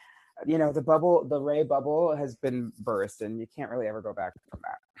time, the Ray bubble has been burst and you can't really ever go back from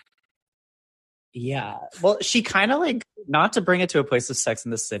that. Yeah. Well, she kind of not to bring it to a place of Sex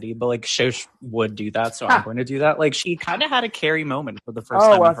in the City, but Shosh would do that, so I'm going to do that. She kind of had a Carrie moment for the first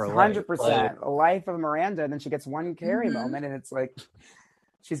time in her life. 100%. A life of Miranda, and then she gets one Carrie moment, and it's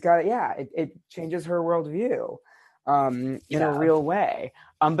she's got it changes her worldview in a real way.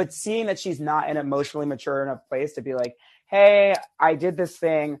 But seeing that she's not an emotionally mature enough place to be like, hey, I did this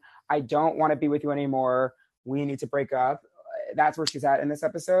thing. I don't want to be with you anymore. We need to break up. That's where she's at in this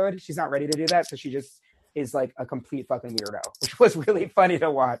episode. She's not ready to do that, so she just is a complete fucking weirdo, which was really funny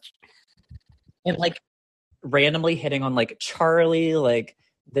to watch. And randomly hitting on Charlie,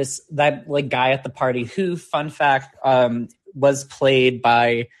 that guy at the party who, fun fact, was played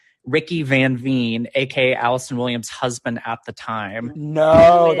by Ricky Van Veen, aka Allison Williams' husband at the time.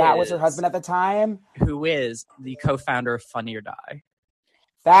 No, that was her husband at the time? Who is the co-founder of Funny or Die.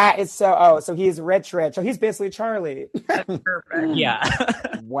 That is so he's rich. So he's basically Charlie. That's perfect. Yeah.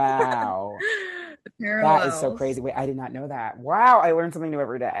 Wow. That is so crazy. Wait, I did not know that. Wow, I learn something new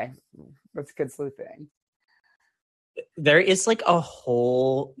every day. That's good sleuthing. There is a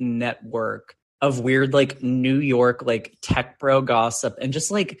whole network of weird New York tech bro gossip and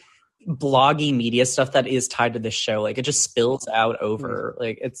just bloggy media stuff that is tied to this show. It just spills out over.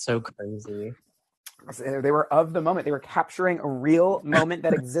 It's so crazy. They were of the moment. They were capturing a real moment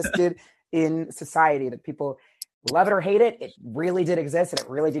that existed in society, that people love it or hate it. It really did exist, and it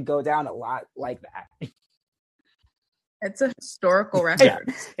really did go down a lot like that. It's a historical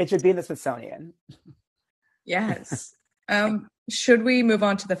record. It should be in the Smithsonian. Yes. Should we move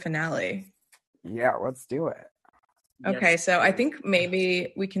on to the finale? Yeah, let's do it. Okay, so I think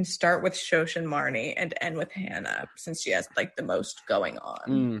maybe we can start with Shosh and Marnie and end with Hannah, since she has the most going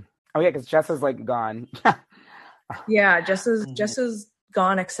on. Oh yeah, because Jessa's gone. Yeah, Jessa's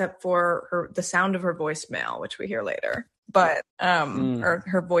gone except for the sound of her voicemail, which we hear later. But or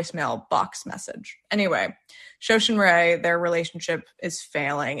her voicemail box message. Anyway, Shosh and Ray, their relationship is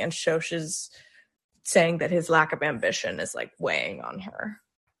failing, and Shosh is saying that his lack of ambition is weighing on her.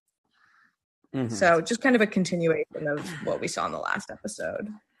 Mm-hmm. So just kind of a continuation of what we saw in the last episode.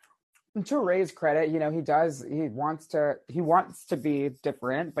 To Ray's credit, he wants to be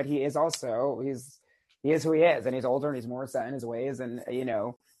different, but he is who he is, and he's older and he's more set in his ways, and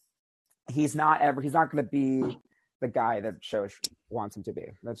he's not going to be the guy that Shosh wants him to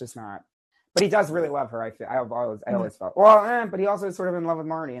be. That's just not. But he does really love her. I always felt. Well, but he also is sort of in love with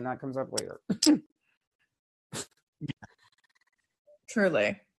Marnie, and that comes up later.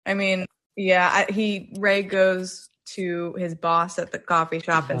 Truly, I mean, yeah. Ray goes to his boss at the coffee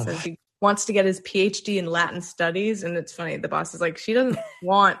shop and says he wants to get his PhD in Latin studies. And it's funny, the boss is she doesn't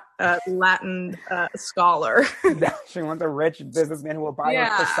want a Latin scholar. She wants a rich businessman who will buy her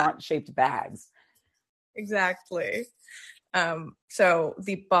croissant-shaped bags. Exactly. So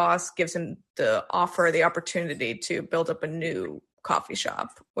the boss gives him the opportunity to build up a new coffee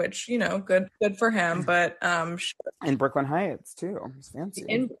shop, which, good for him. But in Brooklyn Heights too. It's fancy.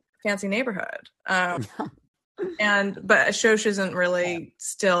 In fancy neighborhood. But Shosh isn't really,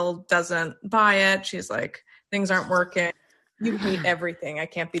 still doesn't buy it. She's things aren't working. You hate everything. I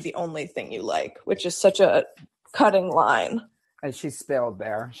can't be the only thing you like, which is such a cutting line. And she spilled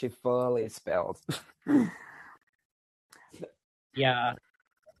there. She fully spilled. Yeah.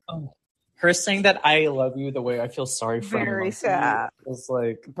 Oh. Her saying that I love you the way I feel sorry for very sad. Was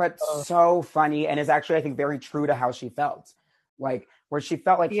but so funny, and is actually, I think, very true to how she felt. where she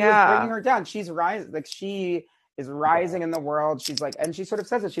felt like he was bringing her down. She's rising, like she is rising in the world. She's like, and she sort of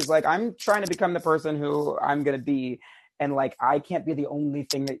says it. She's like, I'm trying to become the person who I'm going to be. And like, I can't be the only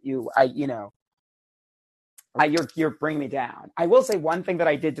thing that you're bringing me down. I will say one thing that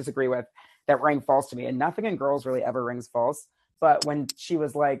I did disagree with that rang false to me, and nothing in Girls really ever rings false. But when she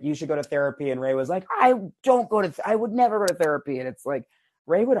was like, you should go to therapy, and Ray was like, I would never go to therapy. And it's like,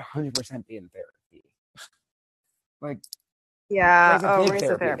 Ray would 100% be in therapy. Like, yeah, Ray's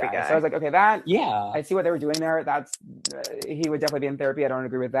a therapy guy. So I was like, okay, I see what they were doing there. He would definitely be in therapy. I don't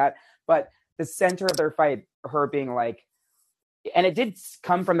agree with that. But the center of their fight, her being like, and it did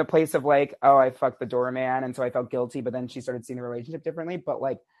come from the place of like, oh, I fucked the doorman, and so I felt guilty. But then she started seeing the relationship differently. But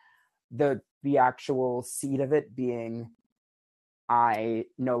like the actual seed of it being, I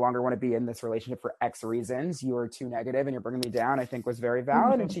no longer want to be in this relationship for X reasons. You are too negative and you're bringing me down, I think was very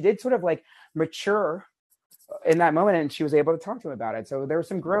valid. And she did sort of like mature in that moment, and she was able to talk to him about it. So there was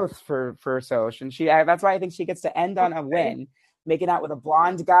some growth for Soch, and that's why I think she gets to end on a win, making out with a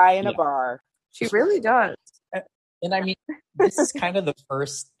blonde guy in a bar. She really does. And I mean, this is kind of the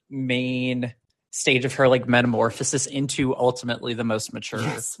first main stage of her like metamorphosis into ultimately the most mature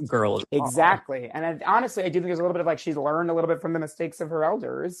girl. Exactly. And honestly, I do think there's a little bit of like, she's learned a little bit from the mistakes of her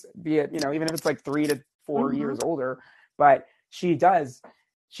elders, be it, even if it's like 3 to 4 years older, but she does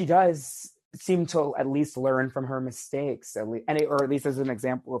seem to at least learn from her mistakes, or at least as an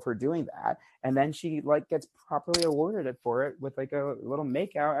example of her doing that. And then she like gets properly awarded for it with like a little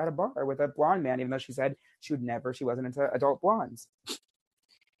makeout at a bar with a blonde man, even though she said she wasn't into adult blondes.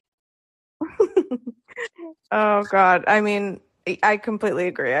 Oh God. I mean, I completely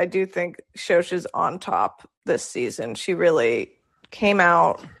agree. I do think Soch is on top this season. She really came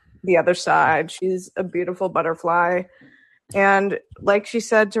out the other side. She's a beautiful butterfly. And like she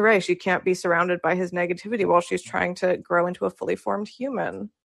said to Ray, she can't be surrounded by his negativity while she's trying to grow into a fully formed human.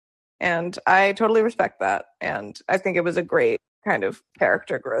 And I totally respect that. And I think it was a great kind of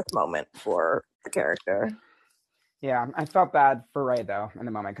character growth moment for the character. Yeah, I felt bad for Ray though in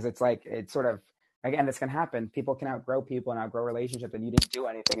the moment, because it's like, it's sort of, again, this can happen. People can outgrow people and outgrow relationships, and you didn't do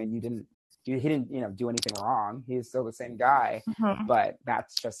anything, and he didn't do anything wrong. He's still the same guy, but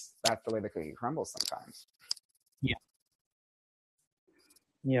that's the way the cookie crumbles sometimes.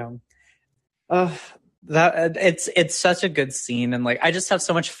 Yeah. That it's such a good scene, and like I just have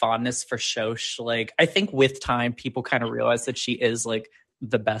so much fondness for Soch. Like I think with time people kind of realize that she is like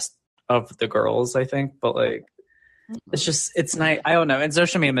the best of the girls, I think, but like it's nice. I don't know. And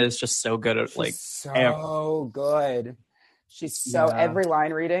Zosia Mama is just so good at like good. She's so every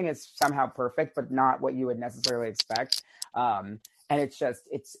line reading is somehow perfect, but not what you would necessarily expect. And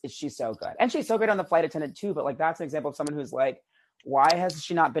she's so good, and she's so good on the flight attendant too. But like that's an example of someone who's like, why has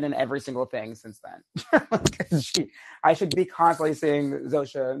she not been in every single thing since then? I should be constantly seeing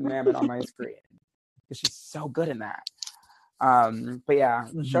Zosia Mammon on my screen because she's so good in that. But yeah,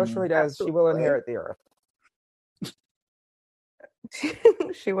 Soch really does. Absolutely. She will inherit the earth.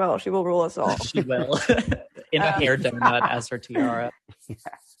 She will rule us all. She will. In a hair donut as her tiara. Yeah.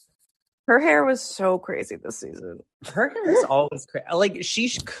 Her hair was so crazy this season. Her hair is always crazy. Like she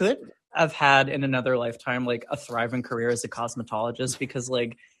could have had in another lifetime like a thriving career as a cosmetologist, because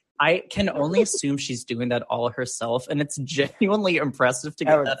like I can only assume she's doing that all herself, and it's genuinely impressive to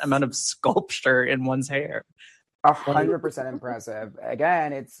get that amount of sculpture in one's hair. 100% impressive.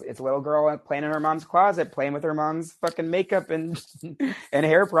 Again, it's a little girl playing in her mom's closet, playing with her mom's fucking makeup and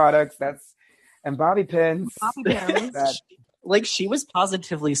hair products. And bobby pins. Like she was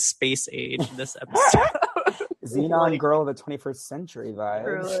positivly space age this episode. Xenon girl of the 21st century vibes.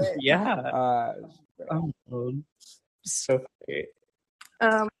 Really? Yeah. So great.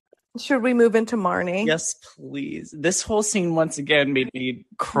 Should we move into Marnie? Yes, please. This whole scene once again made me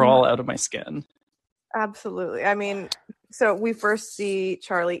crawl out of my skin. Absolutely. I mean, so we first see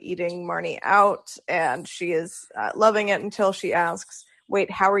Charlie eating Marnie out, and she is loving it until she asks,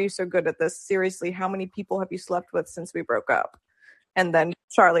 wait, how are you so good at this? Seriously, how many people have you slept with since we broke up? And then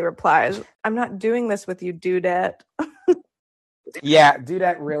Charlie replies, I'm not doing this with you, Dudette. Yeah,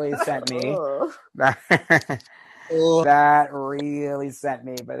 Dudette really sent me. That really sent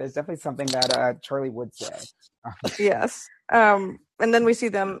me, but it's definitely something that Charlie would say. Yes. And then we see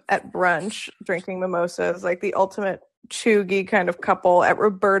them at brunch drinking mimosas, like the ultimate chuggy kind of couple at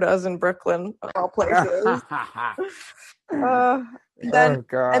Roberta's in Brooklyn, of all places.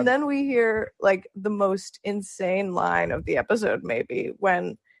 And then we hear like the most insane line of the episode, maybe,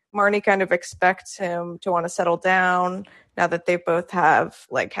 when Marnie kind of expects him to want to settle down now that they both have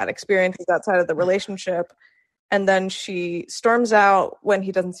like had experiences outside of the relationship. And then she storms out when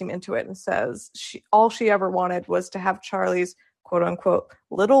he doesn't seem into it and says all she ever wanted was to have Charlie's quote unquote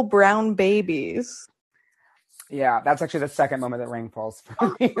little brown babies. Yeah, that's actually the second moment that rain falls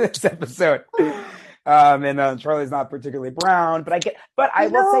for me this episode. And Charlie's not particularly brown, but I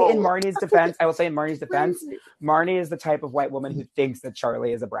will say in Marnie's defense, Marnie is the type of white woman who thinks that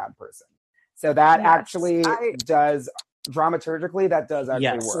Charlie is a brown person. So that actually does dramaturgically, that does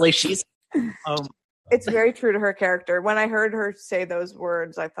actually work. Like she's it's very true to her character. When I heard her say those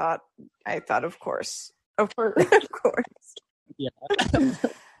words, I thought of course. Of course. Yeah.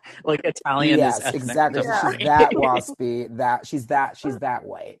 Like Italian is ethnic. Exactly. Yeah. She's that waspy, she's that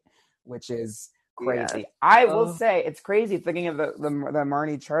white, which is crazy. Yeah. I will say it's crazy thinking of the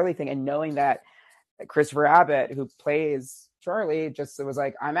Marnie Charlie thing and knowing that Christopher Abbott, who plays Charlie, just was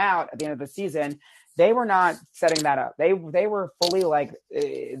like, I'm out at the end of the season. They were not setting that up. They were fully like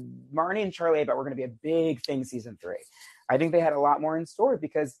Marnie and Charlie Abbott were going to be a big thing season 3. I think they had a lot more in store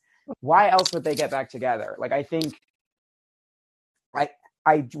because why else would they get back together? Like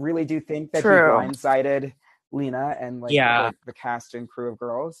I really do think that he blindsided Lena and the cast and crew of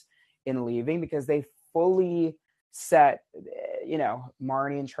girls in leaving because they fully set,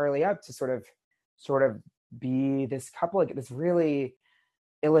 Marnie and Charlie up to sort of be this couple, like this really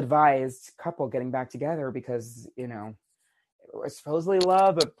ill-advised couple getting back together because, supposedly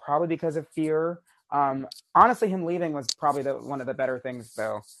love, but probably because of fear. Honestly, him leaving was probably one of the better things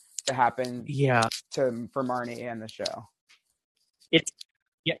though to happen for Marnie and the show.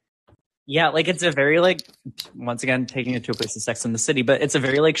 Yeah, like it's a very like once again taking it to a place of Sex in the City, but it's a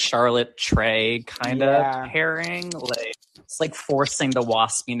very like Charlotte Trey kind of pairing. Like it's like forcing the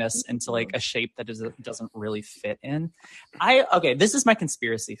waspiness into like a shape that doesn't really fit in. This is my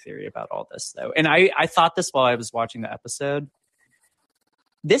conspiracy theory about all this though, and I thought this while I was watching the episode.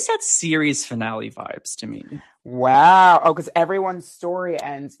 This had series finale vibes to me. Wow! Oh, because everyone's story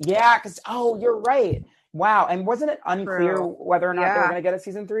ends. Yeah, because you're right. Wow, and wasn't it unclear whether or not they were going to get a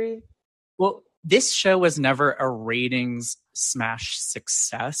season 3? Well, this show was never a ratings smash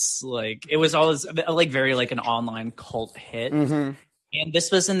success. Like it was always like very like an online cult hit. Mm-hmm. And this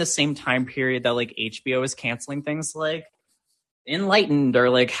was in the same time period that like HBO was canceling things like Enlightened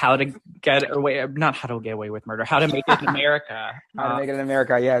or like How to Get Away, not How to Get Away with Murder, How to Make It in America. How to Make It in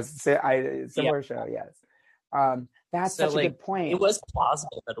America, yes. Similar show, yes. That's such a good point. It was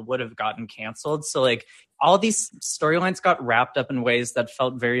plausible that it would have gotten canceled. So like all these storylines got wrapped up in ways that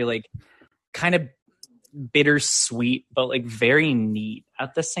felt very like kind of bittersweet, but like very neat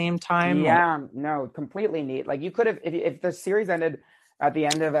at the same time. Yeah, no, completely neat. Like you could have, if the series ended at the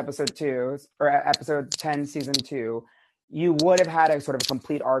end of episode 2 or episode 10, season 2, you would have had a sort of a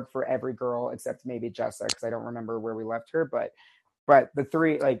complete arc for every girl except maybe Jessa, because I don't remember where we left her. But the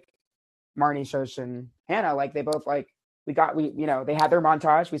three, like Marnie, Shosh, and Hannah, like they both like they had their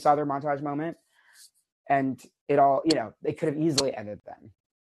montage. We saw their montage moment, and it all they could have easily ended then.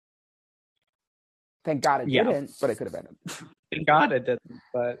 Thank God it didn't, but it could have ended. Thank God it didn't,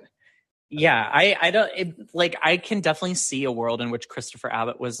 but yeah, I can definitely see a world in which Christopher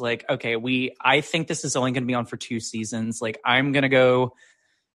Abbott was like, okay, I think this is only going to be on for 2 seasons. Like I'm going to go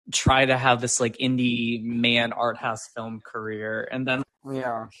try to have this like indie man art house film career. And then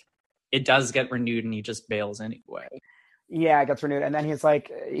it does get renewed and he just bails anyway. Yeah, it gets renewed. And then he's like,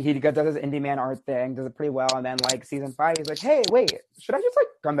 he does his indie man art thing, does it pretty well. And then like season 5, he's like, hey, wait, should I just like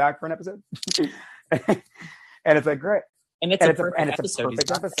come back for an episode? And it's like, great. And it's a perfect episode.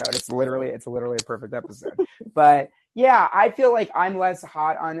 It's literally a perfect episode. But yeah, I feel like I'm less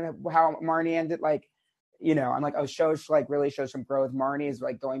hot on how Marnie ended. Like, I'm like, Shosh like really shows some growth. Marnie is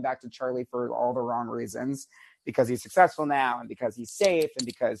like going back to Charlie for all the wrong reasons because he's successful now and because he's safe and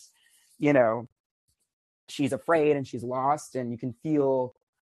because, she's afraid and she's lost. And you can feel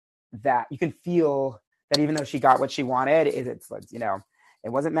that even though she got what she wanted, it's like, it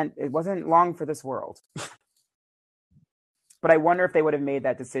wasn't long for this world. But I wonder if they would have made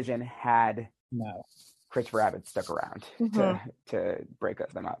that decision had Christopher Abbott stuck around to break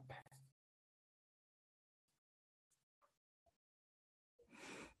them up.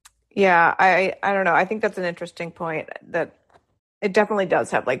 Yeah, I don't know. I think that's an interesting point that it definitely does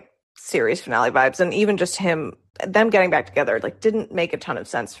have like series finale vibes, and even just them getting back together like didn't make a ton of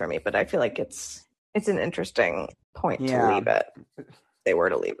sense for me. But I feel like it's an interesting point to leave it. If they were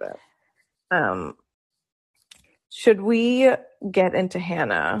to leave it. Should we get into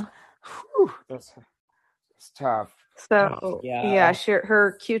Hannah? Whew, it's tough. So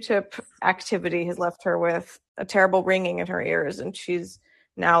her Q-tip activity has left her with a terrible ringing in her ears, and she's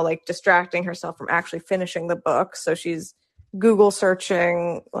now like distracting herself from actually finishing the book. So she's Google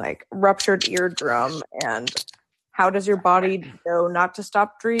searching like ruptured eardrum and how does your body know not to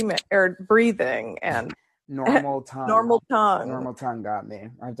stop dreaming or breathing, and Normal tongue. Normal tongue. Normal tongue got me.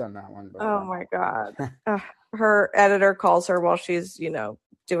 I've done that one before. Oh my God. Her editor calls her while she's,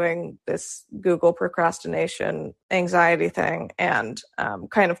 doing this Google procrastination anxiety thing and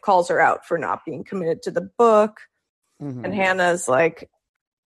kind of calls her out for not being committed to the book. Mm-hmm. And Hannah's like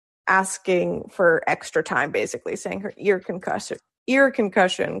asking for extra time, basically saying her ear concussion,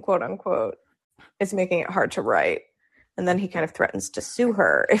 quote unquote, is making it hard to write. And then he kind of threatens to sue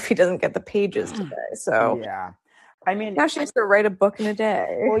her if he doesn't get the pages today. So yeah. I mean, now she has to write a book in a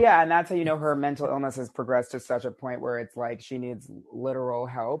day. Well, yeah, and that's how her mental illness has progressed to such a point where it's like she needs literal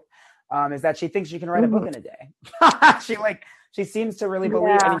help. Is that she thinks she can write a book in a day. she seems to really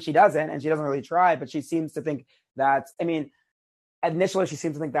believe. I mean, she doesn't, and she doesn't really try, but she seems to think that's. I mean, initially she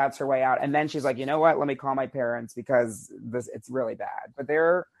seems to think that's her way out, and then she's like, you know what? Let me call my parents because it's really bad. But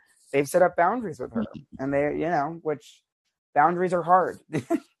they've set up boundaries with her, and they, which boundaries are hard.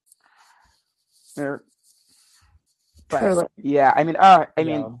 But, yeah, I mean,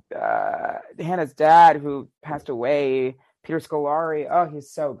 Hannah's dad, who passed away, Peter Scolari. Oh, he's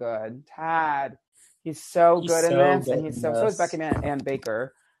so good. Tad, he's so good in this, and he's so is Becky Ann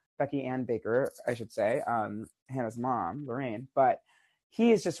Baker, I should say, Hannah's mom, Lorraine. But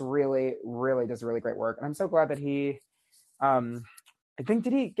he is just really, really does really great work, and I'm so glad that he. I think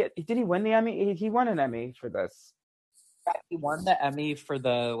did he win the Emmy? He won an Emmy for this. He won the Emmy for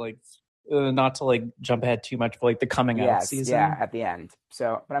the not to jump ahead too much, but the coming out season. Yeah, at the end.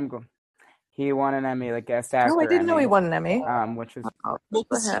 So, but I'm good. He won an Emmy, guest actor. Oh, I didn't know he won an Emmy. Which was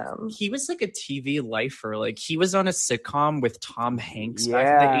for him. He was a TV lifer. He was on a sitcom with Tom Hanks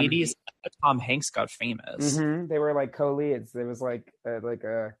back in the 80s. Tom Hanks got famous. Mm-hmm. They were co-leads. It was like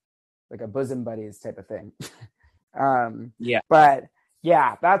a bosom buddies type of thing. But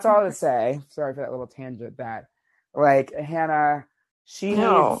yeah, that's all to say. Sorry for that little tangent. That Hannah, she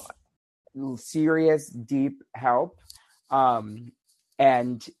needs serious, deep help,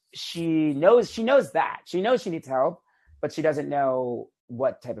 and she knows that she knows she needs help, but she doesn't know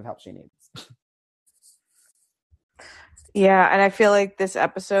what type of help she needs. Yeah, and I feel like this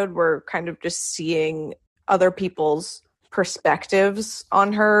episode we're kind of just seeing other people's perspectives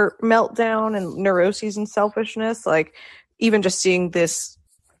on her meltdown and neuroses and selfishness. Even just seeing this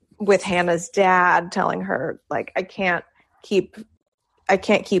with Hannah's dad telling her, I can't keep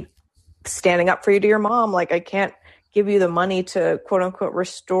standing up for you to your mom. I can't give you the money to quote unquote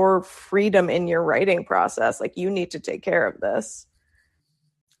restore freedom in your writing process. You need to take care of this.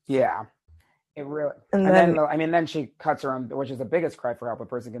 Yeah, it really. And then she cuts her own, which is the biggest cry for help a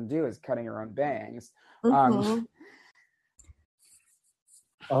person can do, is cutting her own bangs. Mm-hmm.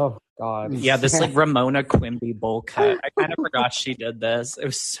 Oh God. Yeah, this Ramona Quimby bowl cut. I kind of forgot she did this. It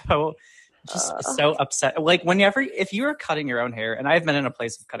was so upset. If you are cutting your own hair, and I've been in a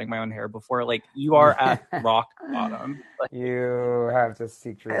place of cutting my own hair before, you are at rock bottom. You have to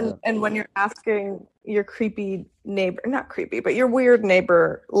seek treatment. And when you're asking your creepy neighbor, not creepy, but your weird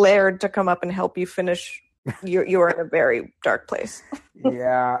neighbor Laird to come up and help you finish, you're in a very dark place.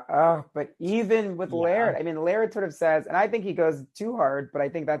 Yeah. But even with Laird, Laird sort of says, and I think he goes too hard, but I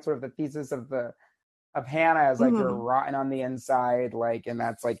think that's sort of the thesis of Hannah as you're rotten on the inside, and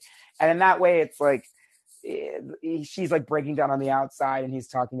that's and in that way it's she's breaking down on the outside, and he's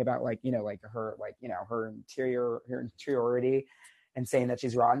talking about her her interiority and saying that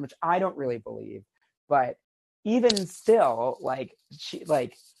she's rotten, which I don't really believe. But even still,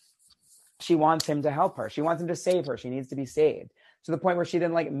 she wants him to help her. She wants him to save her. She needs to be saved, to the point where she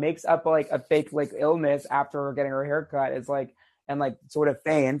then makes up a fake illness after getting her hair cut. It's and sort of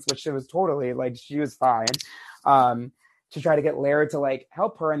faints, which it was totally she was fine, to try to get Laird to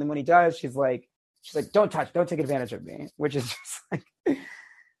help her. And then when he does, she's like, don't take advantage of me, which is just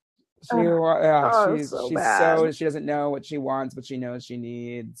she doesn't know what she wants, but she knows she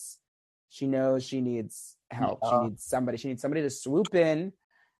needs help. She needs somebody to swoop in,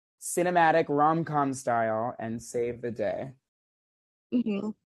 cinematic rom-com style, and save the day.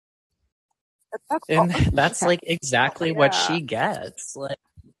 Mm-hmm. That's exactly what she gets.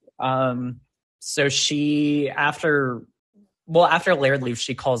 So she after Laird leaves,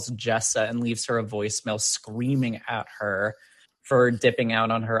 she calls Jessa and leaves her a voicemail screaming at her for dipping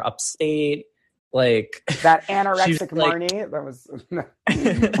out on her upstate. That anorexic Marnie, that was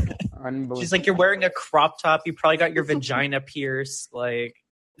unbelievable. She's you're wearing a crop top, you probably got your vagina pierced.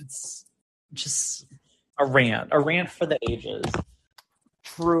 It's just a rant for the ages.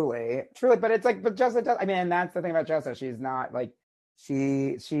 Truly, but it's but Jessa does. And that's the thing about Jessa. She's not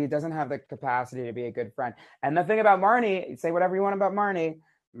she doesn't have the capacity to be a good friend. And the thing about Marnie, say whatever you want about Marnie.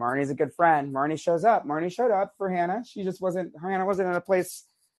 Marnie's a good friend. Marnie shows up. Marnie showed up for Hannah. Hannah wasn't in a place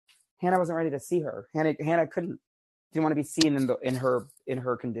Hannah wasn't ready to see her. Hannah didn't want to be seen in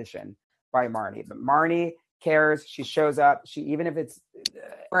her condition by Marnie. But Marnie cares. She shows up. She, even if it's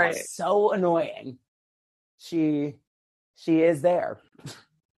right, so annoying, she is there.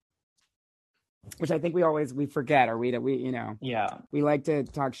 Which I think we forget, or we yeah, we like to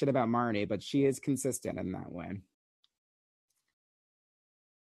talk shit about Marnie, but she is consistent in that way.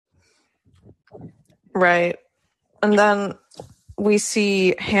 right. And then we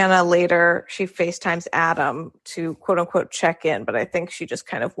see Hannah later. She FaceTimes Adam to quote unquote check in, but I think she just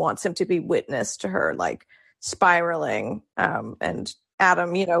kind of wants him to be witness to her like spiraling. And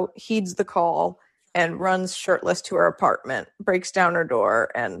Adam, heeds the call and runs shirtless to her apartment, breaks down her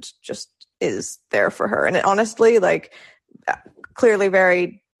door, and just is there for her. And it, honestly, like, clearly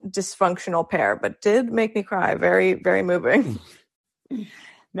very dysfunctional pair, but did make me cry. Very, very moving.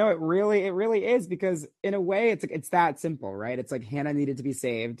 No, it really is, because in a way it's that simple, right? It's like Hannah needed to be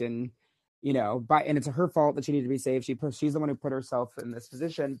saved, and and it's her fault that she needed to be saved. She's the one who put herself in this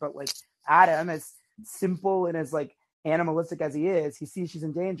position. But like Adam, as simple and as like animalistic as he is, he sees she's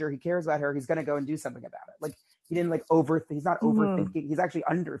in danger, he cares about her, he's gonna go and do something about it. Like he didn't like he's not overthinking, he's actually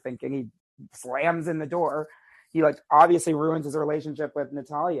underthinking. He slams in the door. He like obviously ruins his relationship with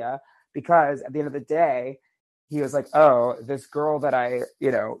Natalia, because at the end of the day, he was like, oh, this girl that I,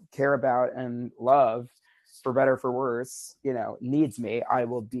 care about and love, for better, for worse, needs me. I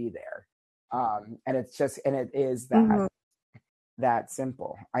will be there. And it is that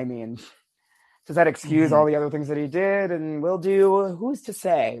simple. I mean, does that excuse all the other things that he did and will do? Who's to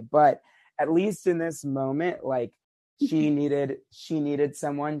say? But at least in this moment, like she needed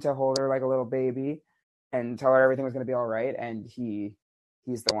someone to hold her like a little baby and tell her everything was going to be all right. And he's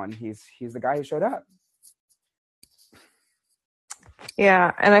the one. He's the guy who showed up.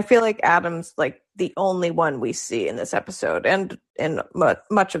 Yeah, and I feel like Adam's like the only one we see in this episode and in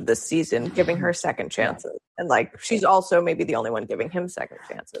much of this season giving her second chances. And like she's also maybe the only one giving him second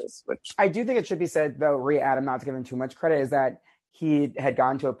chances, which I do think it should be said, though, Adam, not to give him too much credit, is that he had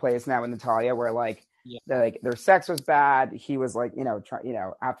gone to a place now with Natalia where like their sex was bad. He was like,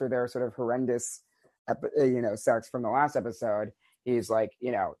 after their sort of horrendous sex from the last episode, he's like,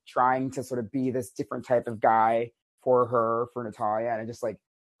 trying to sort of be this different type of guy for Natalia, and it just like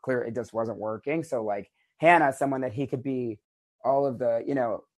clear it just wasn't working. So like Hannah, someone that he could be all of the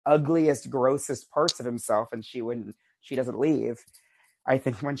ugliest, grossest parts of himself, and she doesn't leave. I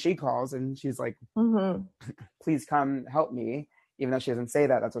think when she calls and she's like, please come help me, even though she doesn't say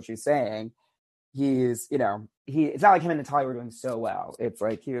that, that's what she's saying. It's not like him and Natalia were doing so well. It's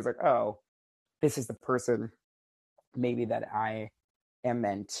like he was like, oh, this is the person maybe that I am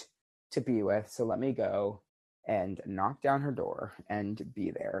meant to be with, so let me go and knock down her door and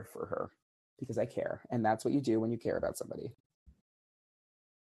be there for her because I care. And that's what you do when you care about somebody.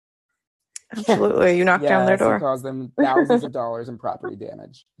 Absolutely. You knock down their door. He caused them thousands of dollars in property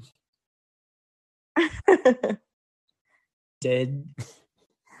damage. Did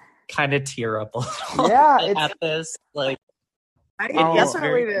kind of tear up a little at this. Like, I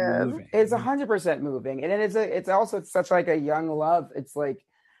definitely did. It's 100% moving. And it's also such like a young love. It's like,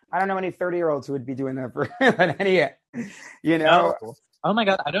 I don't know any 30-year-olds who would be doing that for any, No. Oh my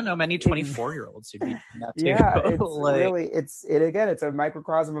God, I don't know many 24-year-olds who'd be doing that too. Yeah, it's really, it's a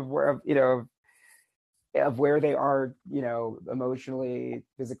microcosm of where, of where they are, emotionally,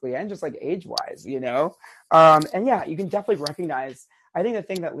 physically, and just like age-wise, and yeah, you can definitely recognize. I think the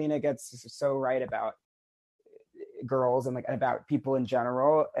thing that Lena gets so right about girls and like about people in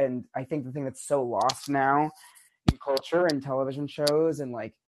general, and I think the thing that's so lost now in culture and television shows, and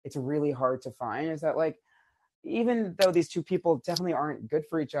like it's really hard to find, is that like even though these two people definitely aren't good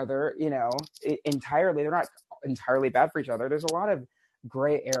for each other, entirely, they're not entirely bad for each other. There's a lot of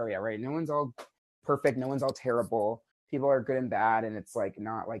gray area, right? No one's all perfect. No one's all terrible. People are good and bad, and it's like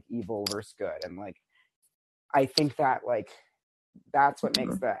not like evil versus good. And like, I think that like that's what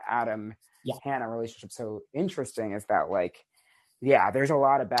makes the Adam Hannah relationship so interesting, is that like, yeah, there's a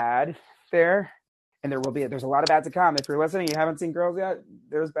lot of bad there. And there's a lot of bad to come. If you're listening, you haven't seen Girls yet,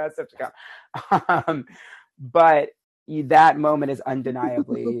 there's bad stuff to come. But that moment is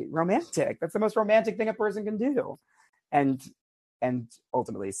undeniably romantic. That's the most romantic thing a person can do. And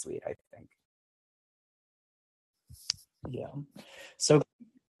ultimately sweet, I think. Yeah. So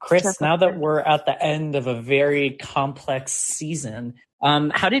Chris, now that we're at the end of a very complex season,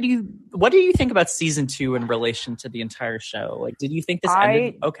 what did you think about season 2 in relation to the entire show? Like, did you think this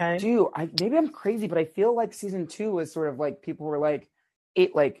ended okay? Maybe I'm crazy, but I feel like season 2 was sort of like people were like,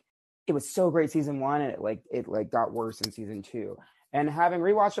 it was so great season 1, and it got worse in season 2. And having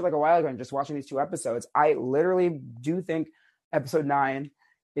rewatched it like a while ago and just watching these 2 episodes, I literally do think episode 9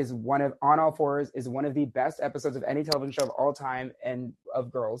 is On All Fours is one of the best episodes of any television show of all time, and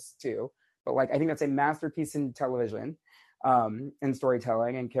of girls too. But like, I think that's a masterpiece in television, and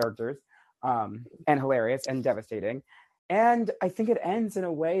storytelling and characters, and hilarious and devastating. And I think it ends in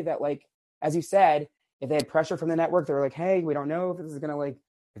a way that, like, as you said, if they had pressure from the network, they were like, hey, we don't know if this is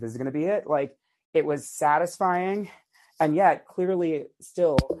gonna be it. Like, it was satisfying, and yet clearly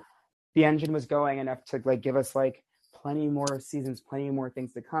still the engine was going enough to like give us like plenty more seasons, plenty more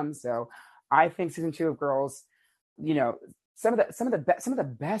things to come. So I think season 2 of Girls, you know, some of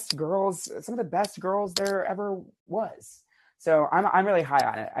the best girls there ever was. So I'm really high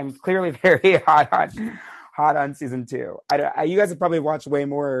on it. I'm clearly very hot on season 2. You guys have probably watched way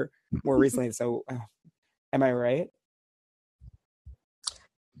more recently. So am I right?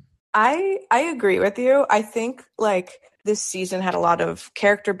 I agree with you. I think like this season had a lot of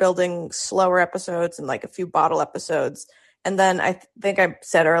character building, slower episodes, and like a few bottle episodes. And then I think I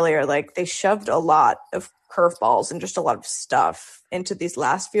said earlier, like they shoved a lot of curveballs and just a lot of stuff into these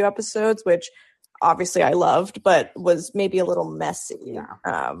last few episodes, which obviously I loved, but was maybe a little messy.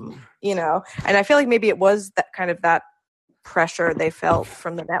 Yeah. You know, and I feel like maybe it was that kind of that pressure they felt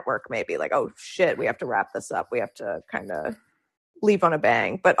from the network, maybe like, oh shit, we have to wrap this up. We have to kind of leave on a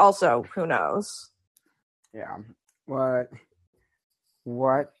bang. But also, who knows? Yeah. What?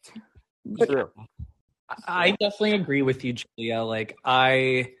 True. I definitely agree with you, Julia. Like,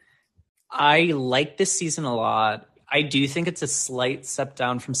 I like this season a lot. I do think it's a slight step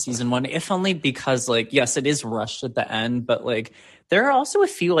down from season 1, if only because, like, yes, it is rushed at the end, but like there are also a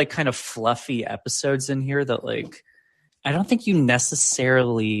few like kind of fluffy episodes in here that like I don't think you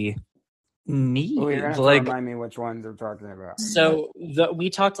necessarily need. Well, you're gonna have to remind me which ones we're talking about. So we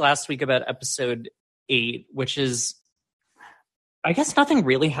talked last week about episode 8, which is, I guess nothing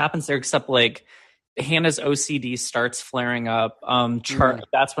really happens there except like Hannah's OCD starts flaring up.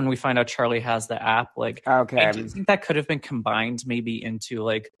 That's when we find out Charlie has the app. Like, okay, I do think that could have been combined maybe into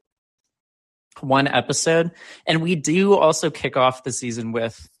like one episode. And we do also kick off the season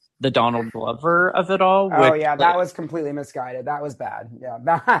with the Donald Glover of it all. That was completely misguided. That was bad. Yeah,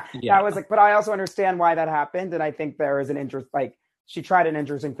 that was like. But I also understand why that happened, and I think there is an interest. Like, she tried an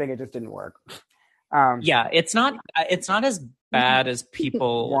interesting thing, it just didn't work. It's not as bad as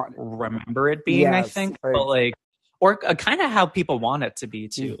people remember it being. Yes, I think, but like, or kind of how people want it to be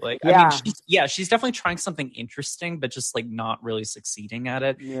too. Like, I mean, she's definitely trying something interesting, but just like not really succeeding at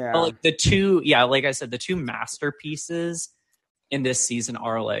it. Yeah. But like like I said, the two masterpieces in this season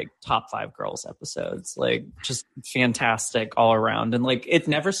are like top 5 girls episodes, like just fantastic all around. And like, it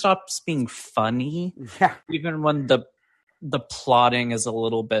never stops being funny, even when the plotting is a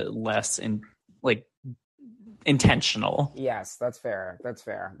little bit less intentional. Yes, that's fair. That's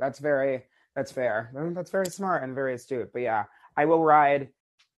very smart and very astute. But yeah, I will ride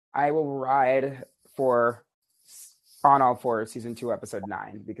for On All Fours season 2 episode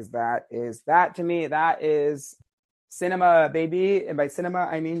 9, because that to me is cinema, baby. And by cinema,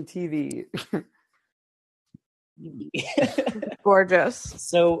 I mean TV. Gorgeous.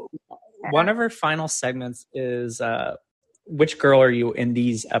 So one of our final segments is which girl are you in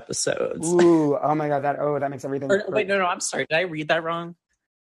these episodes? Ooh, oh my god, that makes everything. Wait, no, I'm sorry. Did I read that wrong?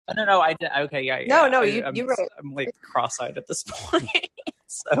 No, I did. Okay, yeah. No, you read it. I'm like cross-eyed at this point.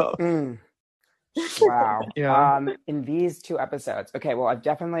 So. Wow. Yeah. In these 2 episodes. Okay, well,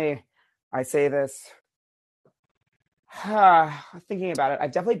 I say this thinking about it,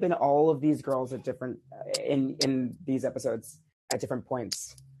 I've definitely been all of these girls at different in these episodes at different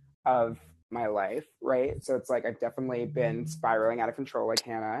points of my life, right? So it's like I've definitely been spiraling out of control like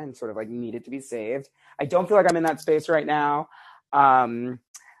Hannah and sort of like needed to be saved. I don't feel like I'm in that space right now.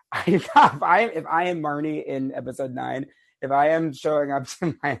 If I am Marnie in episode 9, if I am showing up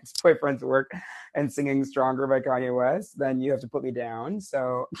to my ex-boyfriend's work and singing Stronger by Kanye West, then you have to put me down.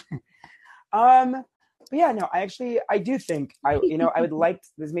 So but yeah, no, I do think I would like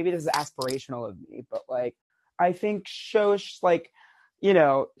this. Maybe this is aspirational of me, but like, I think Shosh, like,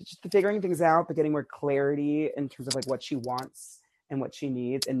 just figuring things out, but getting more clarity in terms of like what she wants and what she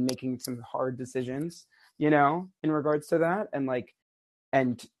needs, and making some hard decisions, in regards to that, and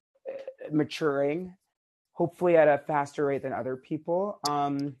maturing, hopefully at a faster rate than other people.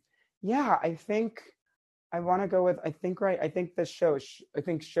 I think I want to go with, I think the Shosh,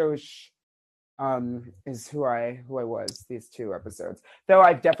 is who I was these 2 episodes. Though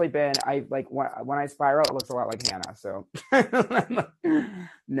I've definitely been, when I spiral, it looks a lot like Hannah. So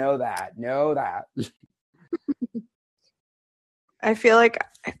know that. I feel like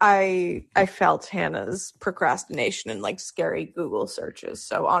I felt Hannah's procrastination and like scary Google searches.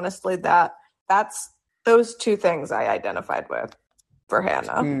 So honestly, that's those 2 things I identified with. for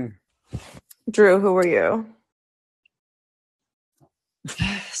Hannah. Drew, who were you?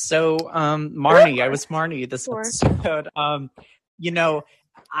 So, Marnie, I was Marnie this episode.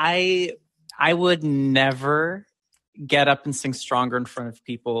 I would never get up and sing Stronger in front of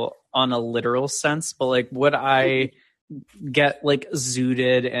people on a literal sense, but like, would I get like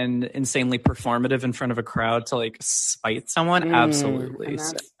zooted and insanely performative in front of a crowd to like spite someone? Absolutely.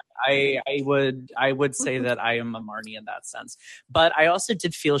 So I would say that I am a Marnie in that sense. But I also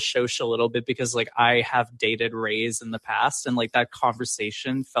did feel Shosh a little bit because like I have dated Rays in the past, and like that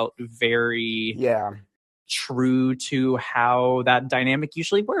conversation felt very true to how that dynamic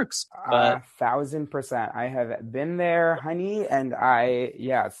usually works. But 1000%. I have been there, honey, and I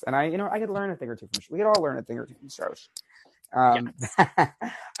could learn a thing or two from. We could all learn a thing or two from Shosh.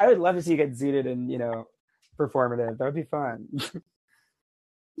 I would love to see you get zooted and performative. That would be fun.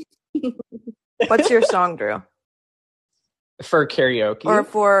 What's your song, Drew? For karaoke? Or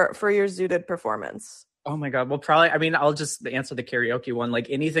for your zooted performance? Oh my God. Well, probably, I mean, I'll just answer the karaoke one. Like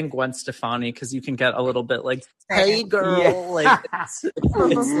anything Gwen Stefani, because you can get a little bit like, hey girl. Like, it's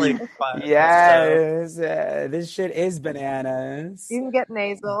like fun. Yes. So. This shit is bananas. You can get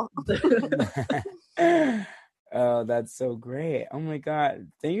nasal. Oh, that's so great. Oh my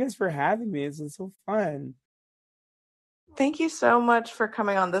God. Thank you guys for having me. This is so fun. Thank you so much for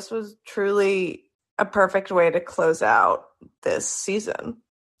coming on. This was truly a perfect way to close out this season.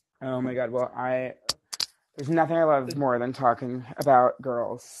 Oh my God. Well, there's nothing I love more than talking about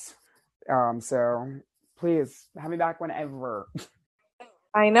girls. So please have me back whenever.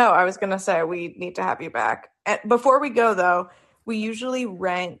 I know. I was going to say we need to have you back. And before we go, though, we usually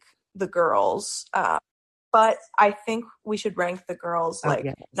rank the girls. But I think we should rank the girls,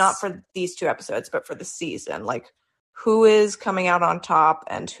 not for these 2 episodes, but for the season. Like, who is coming out on top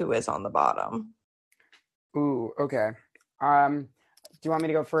and who is on the bottom? Ooh, okay. Do you want me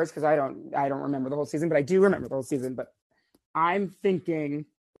to go first? Because I don't remember the whole season, but I do remember the whole season. But I'm thinking,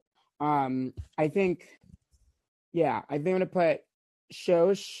 I think I'm going to put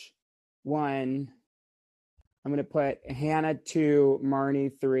Shosh 1. I'm going to put Hannah 2,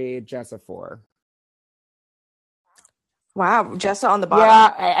 Marnie 3, Jessa 4. Wow, Jessa on the bottom.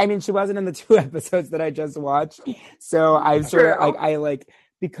 Yeah, I mean, she wasn't in the 2 episodes that I just watched. So I'm sort of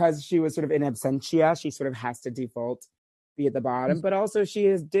because she was sort of in absentia, she sort of has to default be at the bottom. But also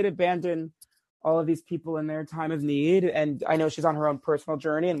she did abandon all of these people in their time of need. And I know she's on her own personal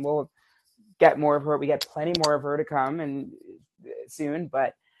journey, and we'll get more of her. We get plenty more of her to come and soon.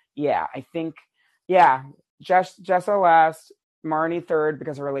 But yeah, I think, Jessa last, Marnie 3rd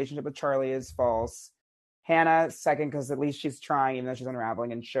because her relationship with Charlie is false. Hannah 2nd because at least she's trying even though she's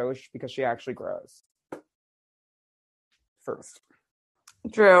unraveling, and Shosh because she actually grows. 1st.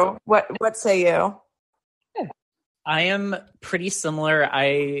 Drew, what say you? I am pretty similar.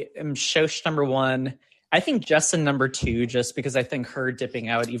 I am Shosh number 1. I think Jessa number 2, just because I think her dipping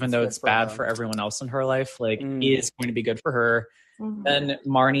out, even though it's bad for everyone else in her life, is going to be good for her. Mm-hmm. Then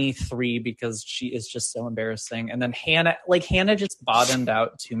Marnie 3 because she is just so embarrassing, and then Hannah just bottomed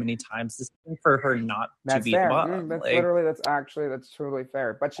out too many times. This is for her not to be the bottom. That's totally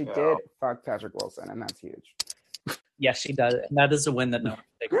fair. But she did fuck Patrick Wilson, and that's huge. Yes, she does, and that is a win that no one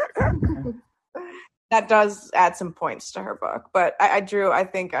takes. That does add some points to her book, but I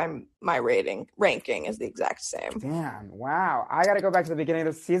think my ranking is the exact same. Damn! Wow! I got to go back to the beginning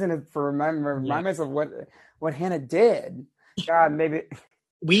of the season to remind myself what Hannah did. God, maybe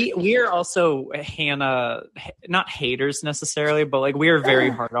we are also Hannah, not haters necessarily, but like we are very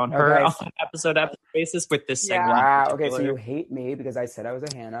hard on her on an episode basis with this segment. Wow. Okay, so you hate me because I said I was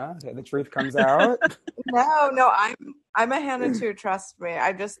a Hannah. Okay, the truth comes out. No, I'm a Hannah too. Trust me.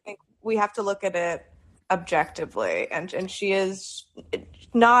 I just think we have to look at it objectively, and she is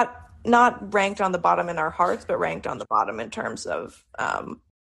not ranked on the bottom in our hearts, but ranked on the bottom in terms of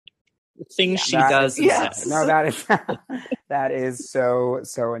things she does. Yes. No, that is so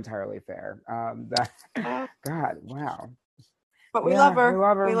entirely fair. God, wow. But we love her. We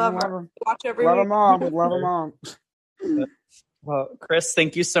love her. Watch every week. Love them all. Love them all. Well, Chris,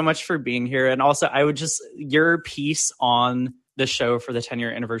 thank you so much for being here. And also, your piece on the show for the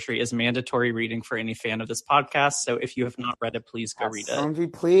 10-year anniversary is mandatory reading for any fan of this podcast. So if you have not read it, please go read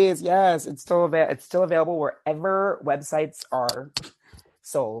it. Please, yes, it's still available wherever websites are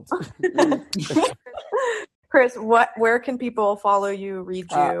sold. Chris, where can people follow you,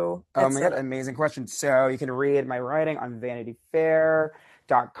 read you? Oh my God, amazing question. So you can read my writing on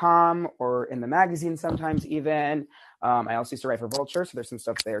VanityFair.com or in the magazine sometimes even. I also used to write for Vulture, so there's some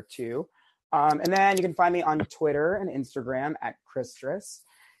stuff there too. And then you can find me on Twitter and Instagram at Christress.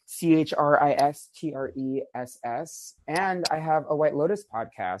 CHRISTRESS. And I have a White Lotus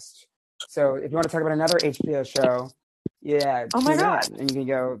podcast. So if you want to talk about another HBO show, yeah, Oh my tune God. in, and you can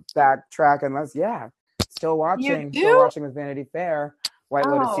go backtrack and still watching with Vanity Fair, White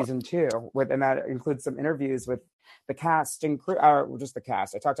Lotus season 2, and that includes some interviews with the cast and crew, or just the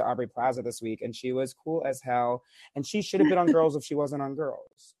cast. I talked to Aubrey Plaza this week, and she was cool as hell, and she should have been on Girls if she wasn't on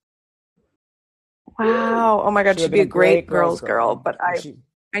Girls. Wow! Oh my God, she'd be a great Girls girl. But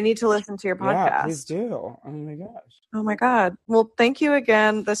I need to listen to your podcast. Yeah, please do. Oh my gosh. Oh my God. Well, thank you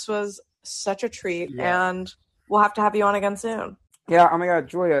again. This was such a treat, and we'll have to have you on again soon. Yeah. Oh my God,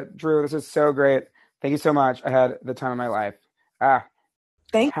 Julia, Drew, this is so great. Thank you so much. I had the time of my life.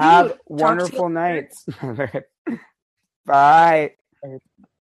 Thank you. Have wonderful nights. Bye.